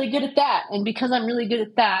 I'm really good at that. And because I'm really good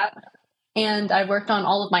at that, and I worked on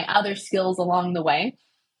all of my other skills along the way,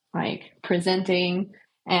 like presenting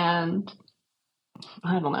and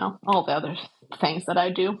I don't know, all the other things that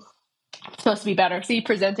I do. I'm supposed to be better. See,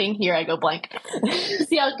 presenting, here I go blank.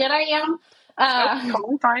 See how good I am?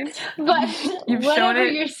 Totally fine. But you've shown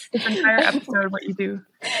it this entire episode what you do.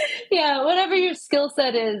 Yeah, whatever your skill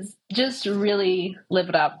set is, just really live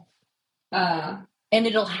it up. And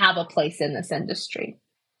it'll have a place in this industry.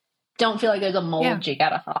 Don't feel like there's a mold you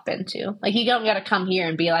gotta hop into. Like, you don't gotta come here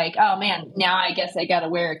and be like, oh man, now I guess I gotta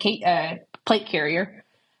wear a plate carrier.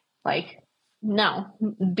 Like, no,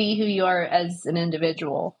 be who you are as an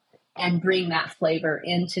individual and bring that flavor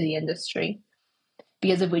into the industry.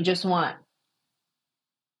 Because if we just want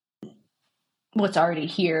what's already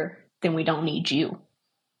here, then we don't need you.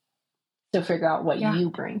 So figure out what you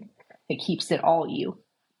bring. It keeps it all you.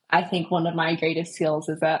 I think one of my greatest skills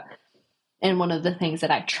is that, and one of the things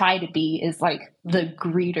that I try to be, is like the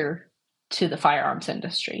greeter to the firearms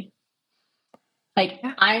industry. Like,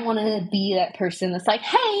 I want to be that person that's like,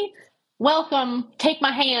 hey, welcome, take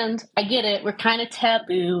my hand. I get it. We're kind of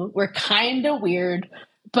taboo. We're kind of weird,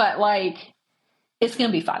 but like, it's going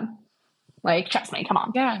to be fun. Like, trust me, come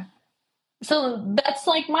on. Yeah. So that's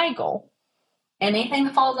like my goal. Anything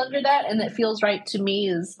that falls under that and that feels right to me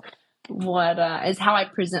is what is how I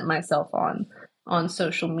present myself on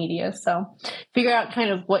social media. So figure out kind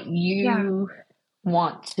of what you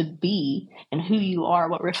want to be and who you are,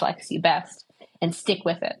 what reflects you best, and stick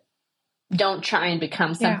with it. Don't try and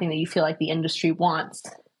become something that you feel like the industry wants,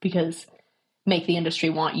 because make the industry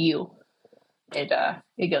want you,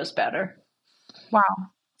 it goes better. Wow.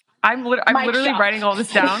 I'm literally writing all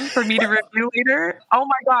this down for me to review later. Oh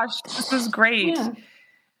my gosh, this is great. Yeah.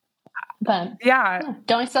 But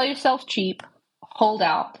don't sell yourself cheap. Hold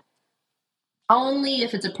out. Only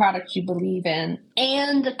if it's a product you believe in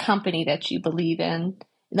and a company that you believe in,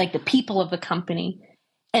 like the people of the company.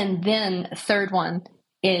 And then the third one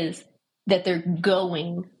is that they're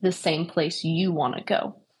going the same place you want to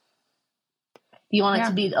go. You want it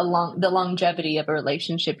to be the longevity of a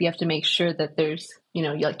relationship. You have to make sure that there's,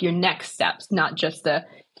 like your next steps, not just the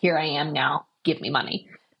here I am now, give me money.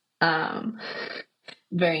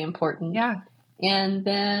 Very important. Yeah. And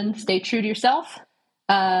then stay true to yourself.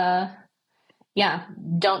 Don't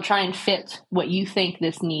try and fit what you think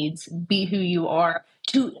this needs. Be who you are.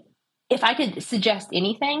 If I could suggest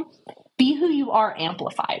anything, be who you are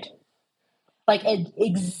amplified. Like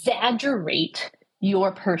exaggerate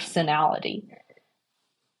your personality.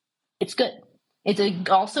 It's good. It's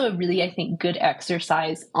also a really, I think, good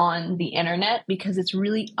exercise on the internet because it's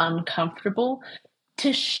really uncomfortable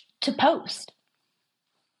to post.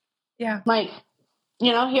 Yeah. Like,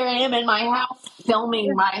 here I am in my house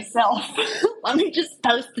filming myself. Let me just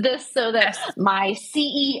post this so that my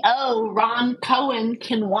CEO, Ron Cohen,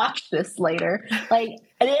 can watch this later. Like,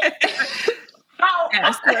 how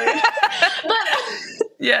awkward.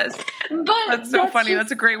 Yes. But that's so funny.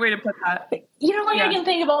 That's a great way to put that. I can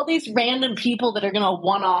think of all these random people that are going to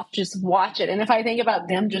one-off just watch it. And if I think about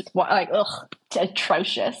them just it's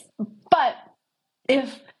atrocious. But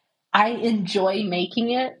if I enjoy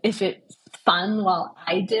making it, if it's fun while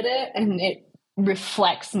I did it and it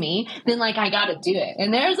reflects me, then I got to do it.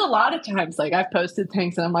 And there's a lot of times I've posted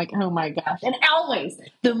things and I'm like, oh my gosh. And always,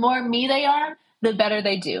 the more me they are, the better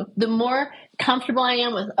they do. The more comfortable I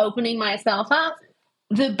am with opening myself up,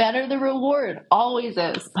 the better the reward always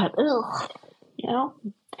is. But,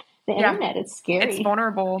 the internet is scary. It's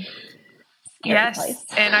vulnerable. Scary place.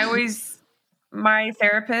 And my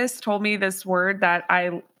therapist told me this word that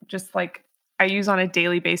I just I use on a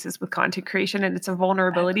daily basis with content creation, and it's a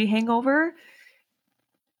vulnerability hangover.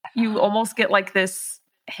 You almost get this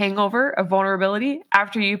hangover of vulnerability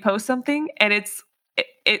after you post something, and it's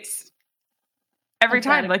every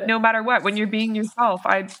time, no matter what, when you're being yourself,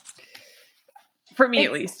 for me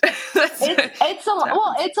at least. It's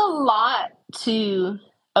a lot to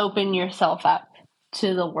open yourself up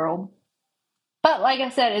to the world. But like I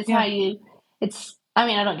said, it's how I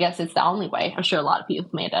don't guess it's the only way. I'm sure a lot of people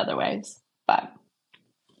have made other ways, but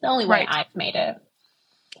the only way I've made it.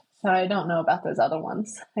 So I don't know about those other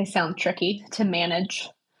ones. They sound tricky to manage.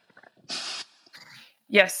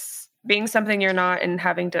 Yes. Being something you're not and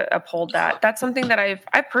having to uphold that. That's something that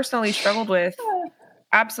I've personally struggled with.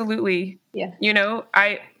 Absolutely. Yeah.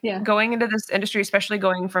 Going into this industry, especially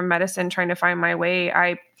going from medicine, trying to find my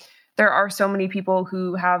way, there are so many people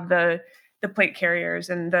who have the plate carriers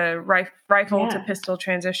and the rifle to pistol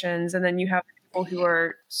transitions. And then you have people who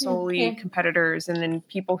are solely competitors, and then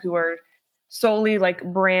people who are solely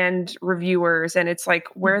brand reviewers. And it's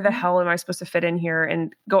where the hell am I supposed to fit in here?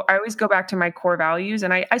 And I always go back to my core values.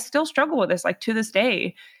 And I still struggle with this, to this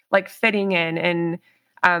day, fitting in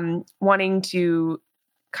and wanting to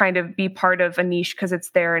kind of be part of a niche because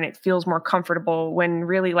it's there and it feels more comfortable, when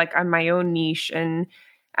really I'm my own niche. And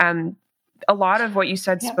a lot of what you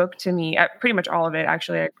said spoke to me, pretty much all of it.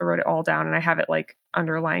 Actually, I wrote it all down and I have it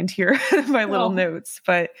underlined here in my little notes,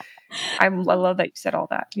 but I love that you said all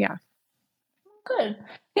that. Yeah. Good.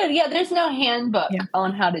 Yeah. There's no handbook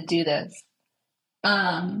on how to do this.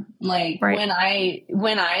 When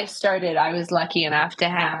I started, I was lucky enough to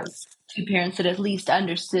have two parents that at least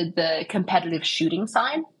understood the competitive shooting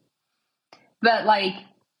side. But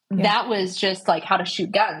that was just how to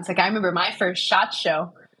shoot guns. I remember my first SHOT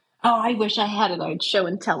Show. Oh, I wish I had it. I'd show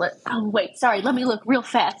and tell it. Oh, wait, sorry. Let me look real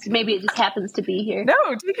fast. Maybe it just happens to be here. No,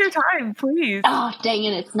 take your time, please. Oh, dang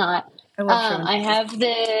it, it's not. I love I have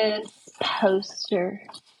this poster.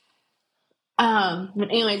 But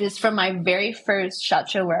anyways, it's from my very first SHOT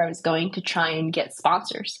Show where I was going to try and get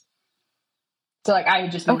sponsors. So I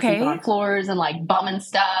would just been sleeping on floors and bumming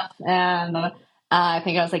stuff. And I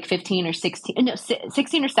think I was 15 or 16, no,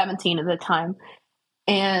 16 or 17 at the time.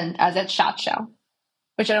 And I was at SHOT Show,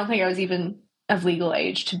 which I don't think I was even of legal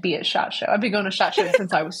age to be at SHOT Show. I've been going to SHOT Show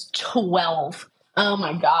since I was 12. Oh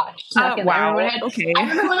my gosh. Wow. I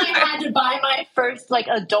remember when I had to buy my first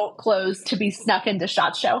adult clothes to be snuck into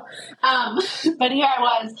SHOT Show. But here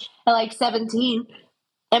I was at 17,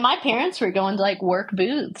 and my parents were going to work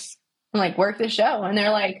booths and work the show. And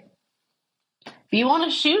they're like, if you want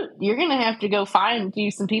to shoot, you're going to have to go find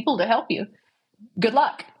you some people to help you. Good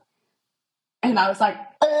luck. And I was like,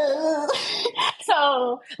 ugh.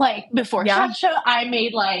 So like before SHOT Show, I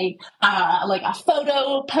made like a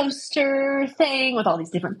photo poster thing with all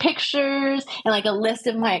these different pictures and like a list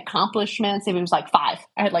of my accomplishments. It was like 5.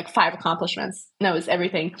 I had like 5 accomplishments. And that was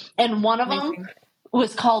everything. And one of them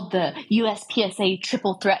was called the USPSA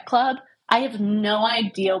Triple Threat Club. I have no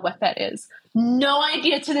idea what that is. No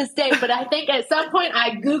idea to this day, but I think at some point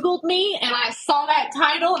I Googled me and I saw that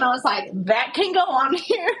title and I was like, that can go on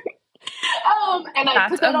here. And I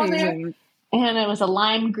put that on there, and it was a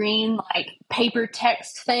lime green, like paper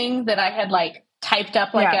text thing that I had like typed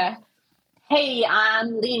up like a, hey,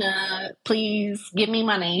 I'm Lena, please give me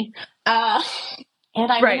money. And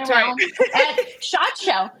I went around at SHOT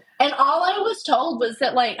Show. And all I was told was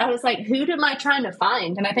that, like, I was like, who am I trying to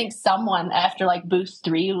find? And I think someone after, like, booth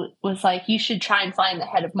 3 was like, you should try and find the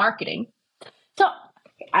head of marketing. So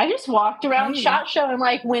I just walked around SHOT Show and,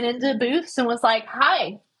 like, went into booths and was like,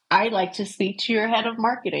 hi, I'd like to speak to your head of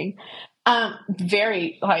marketing.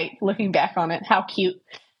 Very, like, looking back on it, how cute.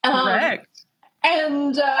 Correct.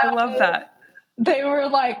 And I love that. They were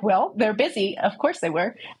like, well, they're busy. Of course they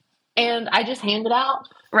were. And I just handed out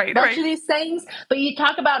a bunch of these things. But you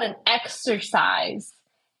talk about an exercise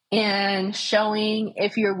and showing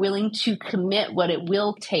if you're willing to commit what it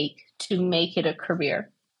will take to make it a career.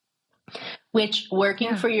 Which,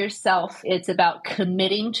 working for yourself, it's about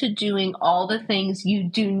committing to doing all the things you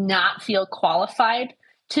do not feel qualified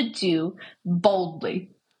to do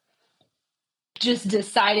boldly. Just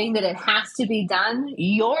deciding that it has to be done.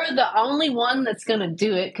 You're the only one that's going to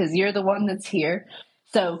do it because you're the one that's here.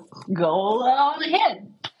 So go on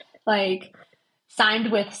ahead. Like,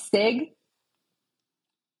 signed with SIG.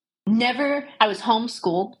 I was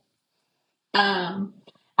homeschooled. I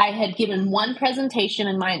had given one presentation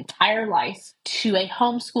in my entire life to a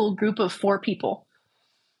homeschool group of 4 people.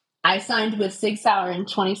 I signed with SIG Sauer in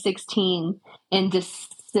 2016 and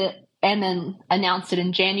then announced it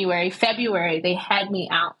in January. February, they had me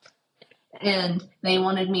out. And they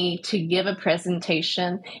wanted me to give a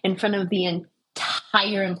presentation in front of the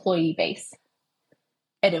entire employee base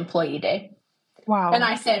at Employee Day. Wow. And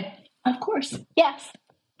I said, of course, yes.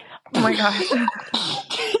 Oh my gosh.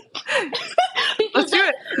 Let's do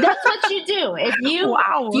it. That's what you do. If you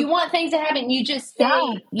want things to happen, you just say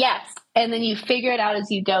yes. And then you figure it out as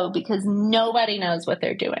you go because nobody knows what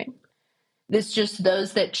they're doing. It's just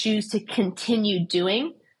those that choose to continue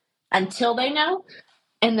doing until they know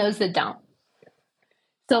and those that don't.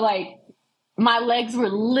 So like, my legs were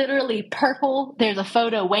literally purple. There's a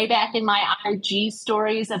photo way back in my IG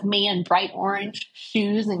stories of me in bright orange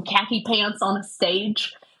shoes and khaki pants on a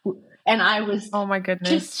stage. And I was oh my goodness,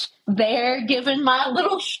 just there giving my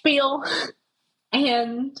little spiel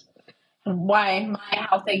and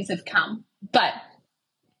how things have come. But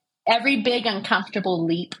every big uncomfortable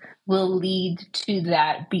leap will lead to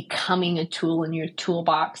that becoming a tool in your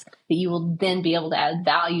toolbox that you will then be able to add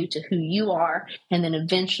value to who you are. And then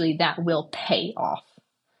eventually that will pay off.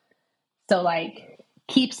 So like,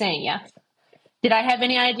 keep saying yes. Did I have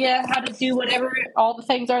any idea how to do whatever all the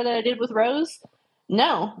things are that I did with Rose?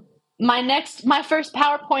 No. My first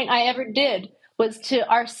PowerPoint I ever did was to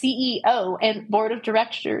our CEO and board of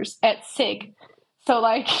directors at SIG. So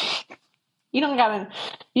like, you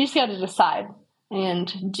just gotta decide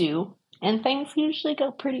and do. And things usually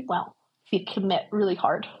go pretty well if you commit really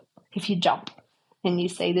hard. If you jump and you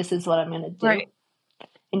say, this is what I'm going to do. Right.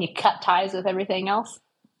 And you cut ties with everything else.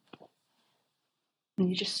 And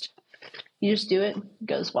you just do it. It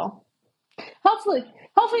goes well. Hopefully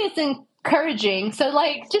it's encouraging. So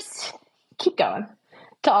like, just keep going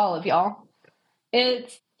to all of y'all.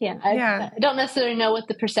 I don't necessarily know what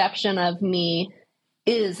the perception of me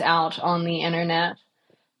is out on the internet,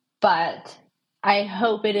 but I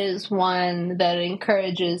hope it is one that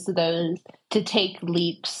encourages those to take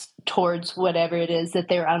leaps towards whatever it is that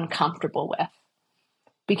they're uncomfortable with.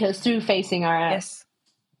 Because through facing our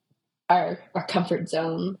comfort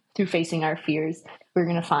zone, through facing our fears, we're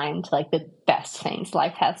going to find like the best things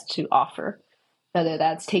life has to offer. Whether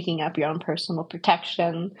that's taking up your own personal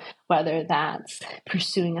protection, whether that's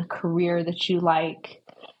pursuing a career that you like,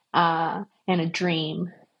 and a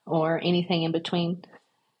dream, or anything in between.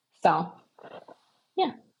 So,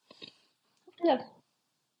 yeah.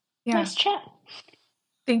 Nice chat.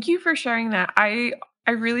 Thank you for sharing that. I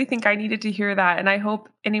really think I needed to hear that, and I hope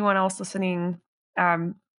anyone else listening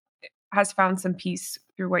has found some peace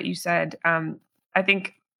through what you said. I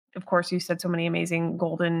think, of course, you said so many amazing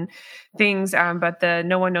golden things, but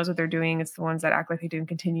no one knows what they're doing. It's the ones that act like they do and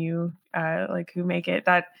continue, like who make it.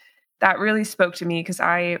 That really spoke to me because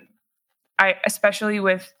I especially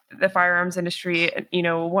with the firearms industry,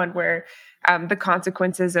 one where the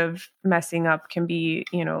consequences of messing up can be,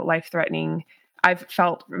 life-threatening. I've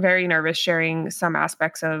felt very nervous sharing some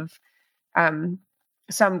aspects of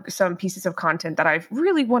some pieces of content that I've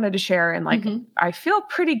really wanted to share and I feel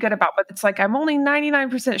pretty good about, but it's I'm only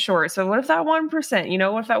 99% sure. So what if that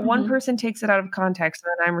 1%, what if that one person takes it out of context,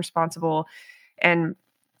 and then I'm responsible? And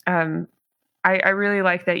I really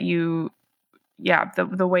like that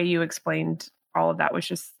the way you explained all of that was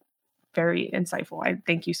just very insightful. I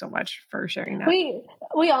thank you so much for sharing that.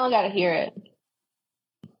 We all got to hear it.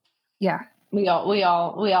 Yeah. We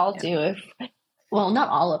all do. Well, not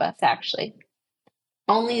all of us, actually.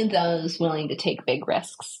 Only those willing to take big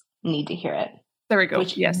risks need to hear it. There we go.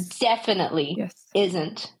 Which yes. definitely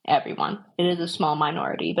isn't everyone. It is a small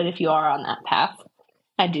minority. But if you are on that path,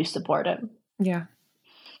 I do support it. Yeah.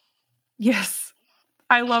 Yes.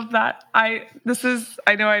 I love that. I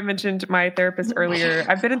know I mentioned my therapist earlier.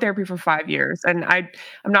 I've been in therapy for 5 years, and I'm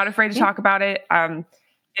not afraid to talk about it.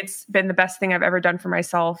 It's been the best thing I've ever done for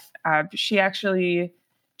myself. She actually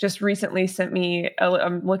just recently sent me,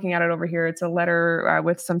 I'm looking at it over here. It's a letter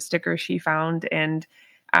with some stickers she found, and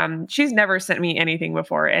she's never sent me anything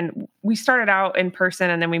before. And we started out in person,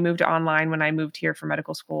 and then we moved to online when I moved here for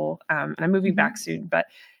medical school. And I'm moving back soon, but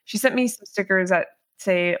she sent me some stickers that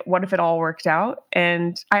say, "What if it all worked out?"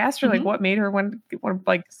 And I asked her what made her want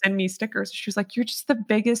to send me stickers. She was like, "You're just the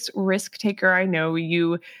biggest risk taker I know.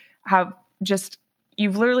 You've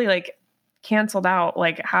literally canceled out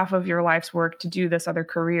half of your life's work to do this other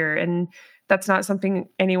career. And that's not something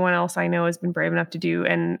anyone else I know has been brave enough to do."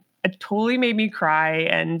 And it totally made me cry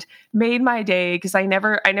and made my day, because I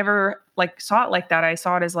never saw it like that. I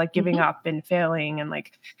saw it as giving up and failing and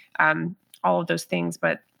all of those things.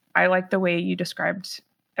 But I like the way you described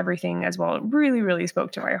everything as well. It really, really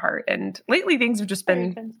spoke to my heart. And lately things have just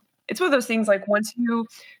been, it's one of those things, once you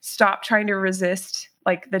stop trying to resist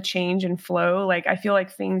the change and flow, I feel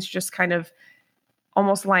like things just kind of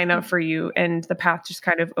almost line up for you, and the path just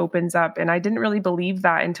kind of opens up. And I didn't really believe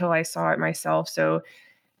that until I saw it myself. So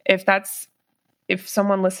if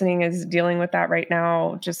someone listening is dealing with that right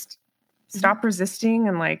now, just stop resisting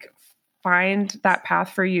and find that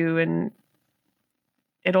path for you, and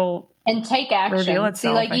it'll take action. Reveal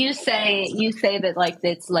itself. See, you say that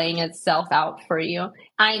it's laying itself out for you.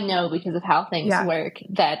 I know, because of how things work,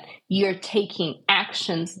 that you're taking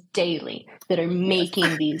actions daily that are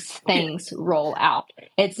making these things roll out.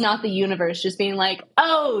 It's not the universe just being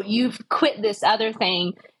 "Oh, you've quit this other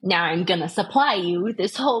thing. Now I'm going to supply you with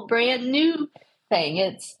this whole brand new thing."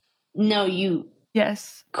 It's no, you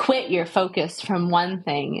quit your focus from one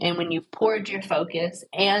thing. And when you've poured your focus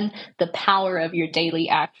and the power of your daily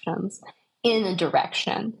actions in a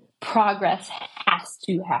direction, progress has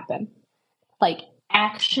to happen.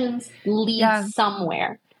 Actions lead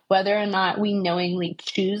somewhere, whether or not we knowingly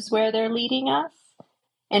choose where they're leading us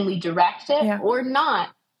and we direct it or not,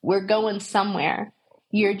 we're going somewhere.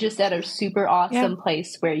 You're just at a super awesome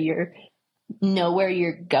place where you know where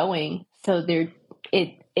you're going. So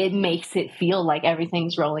it makes it feel like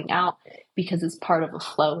everything's rolling out, because it's part of a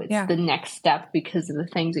flow. It's the next step because of the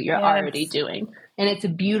things that you're already doing. And it's a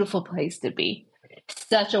beautiful place to be.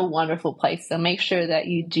 Such a wonderful place. So make sure that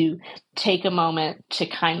you do take a moment to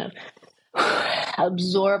kind of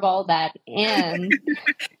absorb all that in,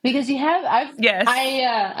 because you have,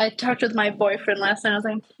 I talked with my boyfriend last night. I was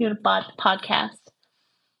like, "You in a podcast?"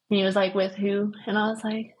 And he was like, "With who?" And I was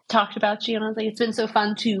like, "Talked about you." And I was like, "It's been so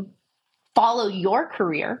fun to follow your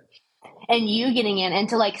career and you getting in and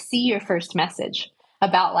to see your first message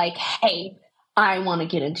about hey, I want to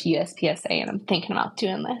get into USPSA and I'm thinking about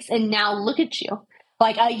doing this." And now look at you,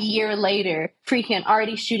 a year later, freaking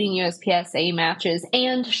already shooting USPSA matches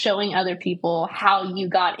and showing other people how you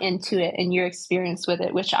got into it and your experience with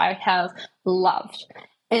it, which I have loved.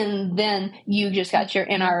 And then you just got your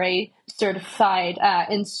NRA certified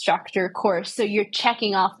instructor course. So you're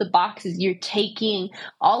checking off the boxes. You're taking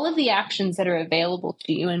all of the actions that are available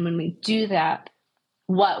to you. And when we do that,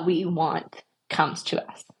 what we want comes to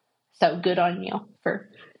us. So good on you for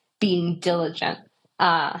being diligent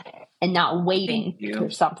and not waiting for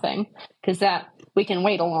something, because that we can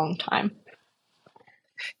wait a long time.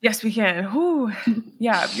 Yes, we can. Ooh,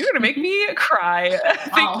 yeah, you're going to make me cry.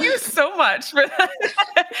 Thank you so much for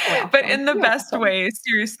that. But in the best way,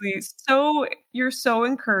 seriously. You're so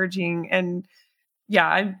encouraging. And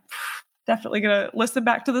I'm definitely going to listen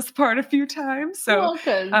back to this part a few times. So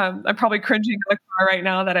I'm probably cringing in the car right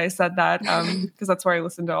now that I said that, because that's where I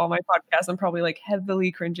listen to all my podcasts. I'm probably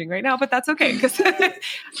heavily cringing right now, but that's okay. Because I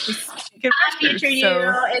feature you.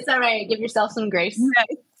 It's all right. Give yourself some grace.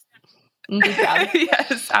 Yes. and be proud.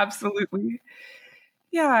 Yes, absolutely.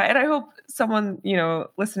 Yeah. And I hope someone,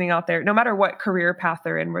 listening out there, no matter what career path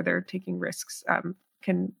they're in where they're taking risks,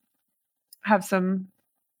 can have some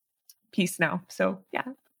peace now. So yeah.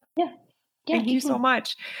 Yeah. Thank you so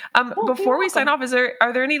much. Oh, Before we sign off,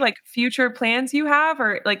 are there any like future plans you have,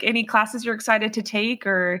 or like any classes you're excited to take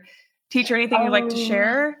or teach, or anything you'd like to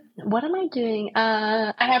share? What am I doing?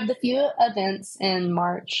 I have the few events in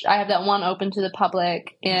March. I have that one open to the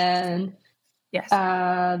public in the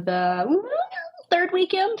third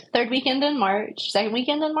weekend in March, second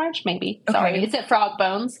weekend in March, maybe. Okay. Sorry, it's at Frog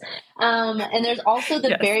Bones. And there's also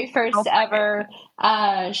the very first ever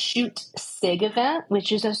Shoot SIG event,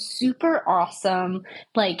 which is a super awesome,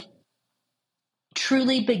 like,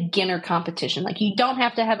 truly beginner competition. Like, you don't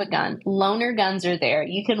have to have a gun. Loaner guns are there.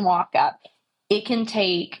 You can walk up. It can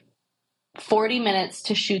take 40 minutes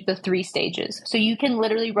to shoot the 3 stages. So you can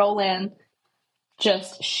literally roll in,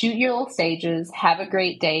 just shoot your little stages, have a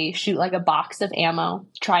great day, shoot like a box of ammo,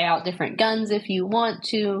 try out different guns if you want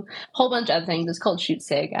to, whole bunch of other things. It's called Shoot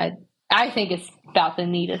SIG. I think it's about the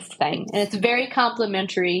neatest thing. And it's very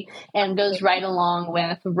complimentary and goes right along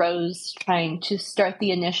with Rose trying to start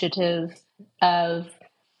the initiative of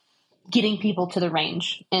getting people to the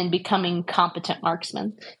range and becoming competent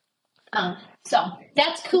marksmen. So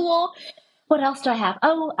that's cool. What else do I have?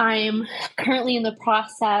 Oh, I'm currently in the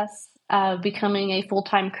process of becoming a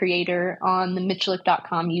full-time creator on the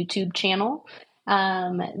Miculek.com YouTube channel.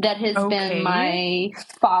 That has been my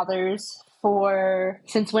father's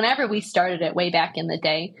since whenever we started it way back in the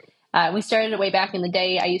day. I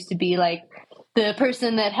used to be like the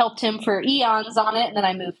person that helped him for eons on it, and then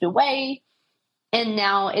I moved away. And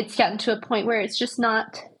now it's gotten to a point where it's just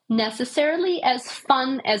not necessarily as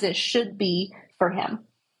fun as it should be for him.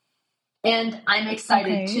 And I'm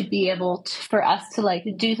excited to be able for us to like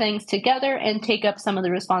do things together and take up some of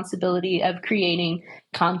the responsibility of creating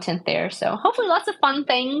content there. So hopefully lots of fun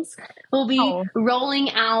things will be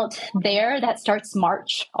rolling out there. That starts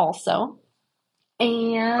March also.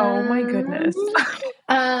 And oh my goodness.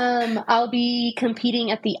 I'll be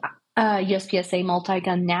competing at the USPSA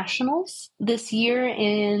Multi-Gun Nationals this year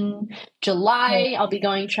in July. I'll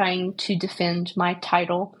be trying to defend my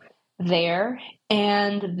title there.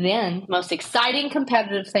 And then most exciting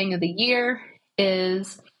competitive thing of the year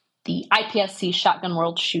is the IPSC Shotgun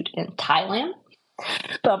World Shoot in Thailand.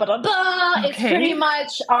 It's pretty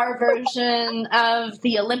much our version of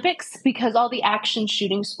the Olympics, because all the action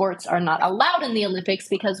shooting sports are not allowed in the Olympics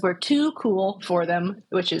because we're too cool for them,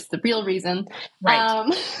 which is the real reason. Right.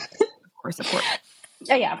 Of course.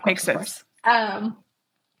 Yeah, of course. Makes sense.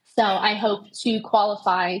 So I hope to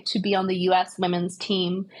qualify to be on the U.S. women's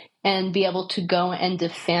team and be able to go and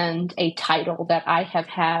defend a title that I have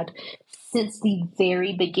had since the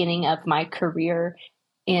very beginning of my career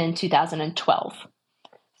in 2012.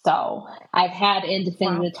 So I've had and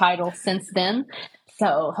defended the title since then.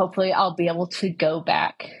 So hopefully I'll be able to go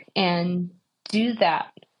back and do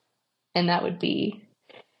that. And that'd be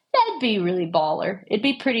really baller. It'd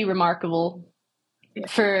be pretty remarkable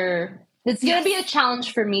it's going to be a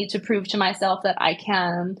challenge for me to prove to myself that I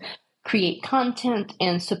can create content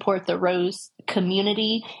and support the Rose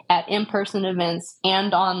community at in-person events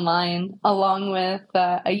and online, along with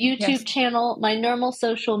a YouTube channel, my normal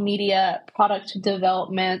social media, product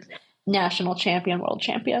development, national champion, world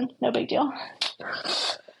champion. No big deal.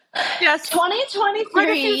 Yes.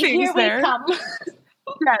 2023, here we come.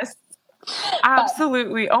 Yes.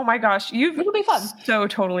 Absolutely. Oh my gosh. It'll be fun. So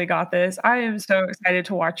totally got this. I am so excited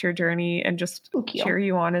to watch your journey and just cheer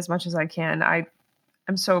you on as much as I can.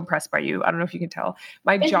 I'm so impressed by you. I don't know if you can tell.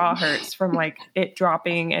 My jaw hurts from like it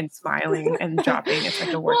dropping and smiling and dropping. It's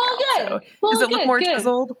like a workout. Does it look more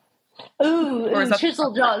chiseled? Ooh,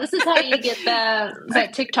 chiseled jaw. This is how you get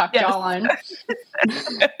that TikTok jawline.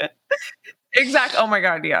 Exactly. Oh my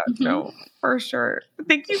God. Yeah. No, for sure.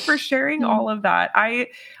 Thank you for sharing all of that.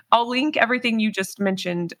 I'll link everything you just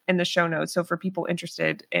mentioned in the show notes. So for people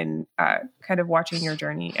interested in kind of watching your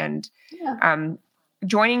journey and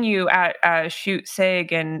joining you at Shoot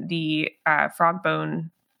SIG and the Frogbone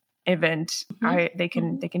event, they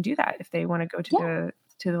can do that if they want to go to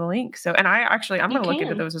the link. So, and I'm going to look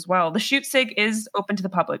into those as well. The Shoot SIG is open to the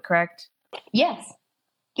public, correct? Yes.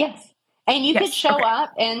 And you could show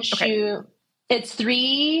up and shoot. It's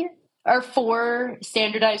 3 or 4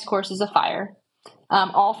 standardized courses of fire,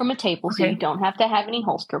 all from a table, so you don't have to have any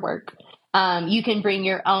holster work. You can bring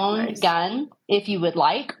your own gun if you would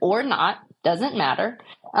like or not. Doesn't matter.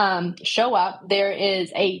 Show up. There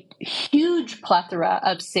is a huge plethora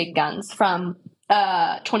of SIG guns, from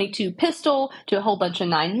 22 pistol to a whole bunch of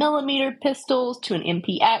 9mm pistols to an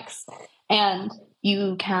MPX. And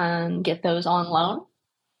You can get those on loan.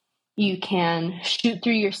 You can shoot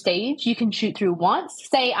through your stage. You can shoot through once.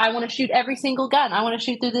 Say, I want to shoot every single gun. I want to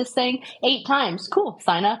shoot through this thing 8 times. Cool.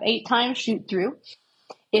 Sign up 8 times, shoot through.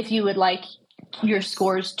 If you would like your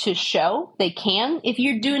scores to show, they can. If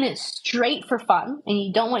you're doing it straight for fun and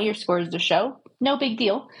you don't want your scores to show, no big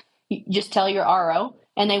deal. You just tell your RO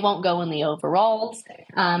and they won't go in the overalls.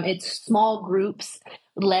 It's small groups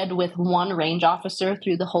led with one range officer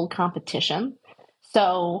through the whole competition.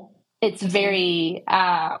 So it's very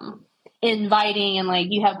inviting, and like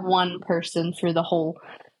you have one person for the whole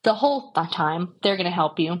time. They're going to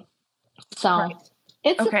help you. So right.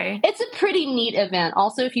 It's a pretty neat event.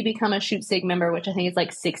 Also, if you become a Shoot Sig member, which I think is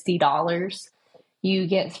like $60, you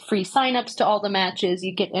get free signups to all the matches.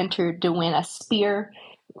 You get entered to win a spear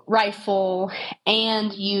rifle,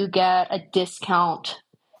 and you get a discount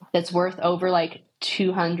that's worth over like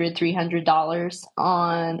 $200, $300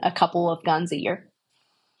 on a couple of guns a year.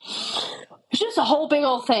 It's just a whole big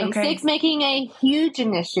old thing. Okay. SIG's making a huge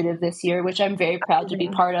initiative this year, which I'm very proud to be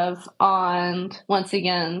part of, on, once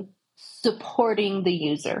again, supporting the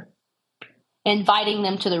user, inviting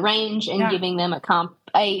them to the range and giving them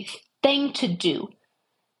a thing to do.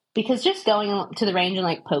 Because just going to the range and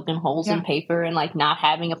like poking holes in paper and like not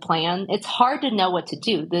having a plan, it's hard to know what to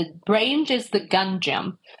do. The range is the gun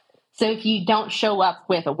gym. So if you don't show up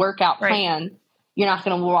with a workout plan, you're not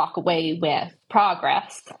going to walk away with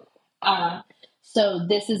progress. So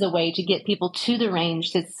this is a way to get people to the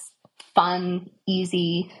range that's fun,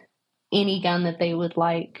 easy, any gun that they would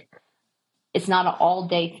like. It's not an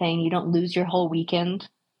all-day thing. You don't lose your whole weekend.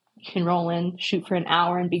 You can roll in, shoot for an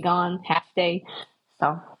hour, and be gone half day.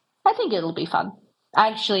 So I think it'll be fun.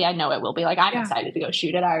 Actually, I know it will be. Like, I'm excited to go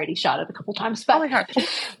shoot it. I already shot it a couple times. But,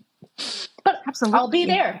 but absolutely, I'll be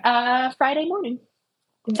there Friday morning,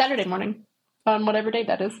 Saturday morning, on whatever day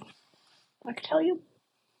that is. I can tell you.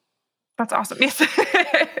 That's awesome. Yes.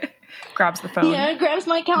 Grabs the phone. Yeah, grabs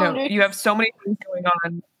my calendar. No, you have so many things going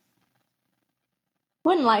on.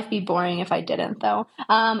 Wouldn't life be boring if I didn't, though?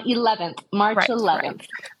 11th, March 11th. Right.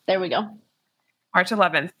 There we go. March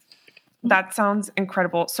 11th. That sounds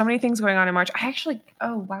incredible. So many things going on in March.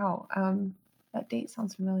 Oh, wow. That date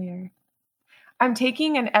sounds familiar. I'm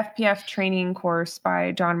taking an FPF training course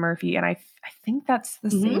by John Murphy, and I think that's the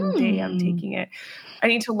same day I'm taking it. I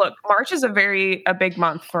need to look. March is a big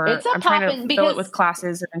month for, I'm trying to fill it with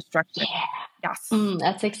classes and instruction. Yeah. Yes.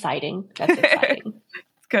 That's exciting. That's exciting.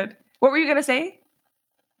 Good. What were you going to say?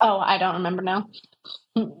 Oh, I don't remember now.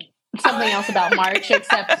 Something else about March,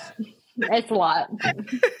 except it's a lot.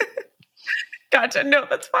 Gotcha. No,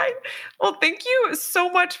 that's fine. Well, thank you so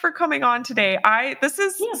much for coming on today. This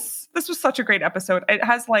was such a great episode. It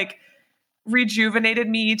has like rejuvenated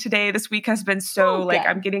me today. This week has been so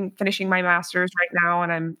I'm finishing my master's right now,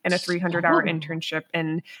 and I'm in a 300-hour internship,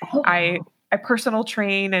 and I personal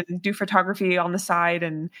train and do photography on the side,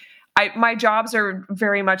 and my jobs are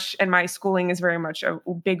very much, and my schooling is very much a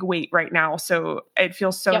big weight right now. So it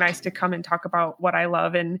feels so nice to come and talk about what I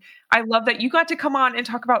love. And I love that you got to come on and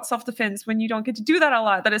talk about self-defense when you don't get to do that a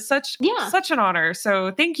lot. That is such an honor.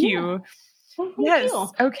 So thank you. Well, thank you.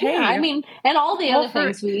 Okay. Yeah, I mean, and all the other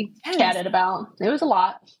things we chatted about. It was a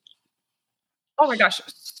lot. Oh my gosh.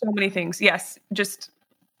 So many things. Yes. Just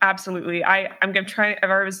absolutely. I'm going to try.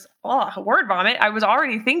 Word vomit. I was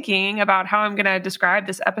already thinking about how I'm going to describe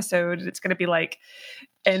this episode. It's going to be like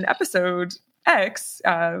in episode X,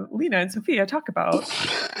 Lena and Sophia talk about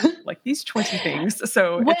like these 20 things.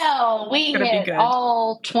 So we hit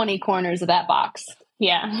all 20 corners of that box.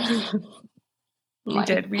 Yeah. We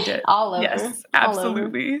did. All over. Yes,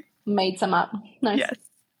 absolutely. Over. Made some up. Nice. Yes,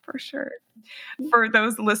 for sure. For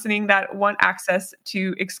those listening that want access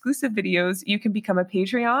to exclusive videos, you can become a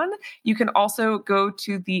Patreon. You can also go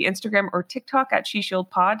to the Instagram or TikTok at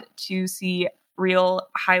SheShieldPod to see real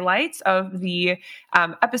highlights of the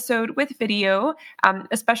episode with video.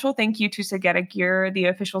 A special thank you to Sagetta Gear, the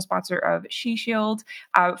official sponsor of SheShield.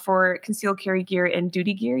 For concealed carry gear and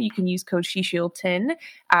duty gear, you can use code SheShield10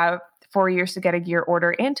 for your Sagetta Gear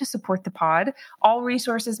order and to support the pod. All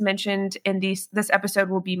resources mentioned in this episode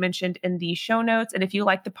will be mentioned in the show notes. And if you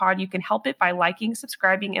like the pod, you can help it by liking,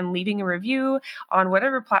 subscribing, and leaving a review on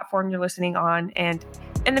whatever platform you're listening on. And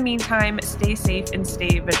in the meantime, stay safe and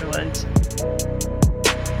stay vigilant.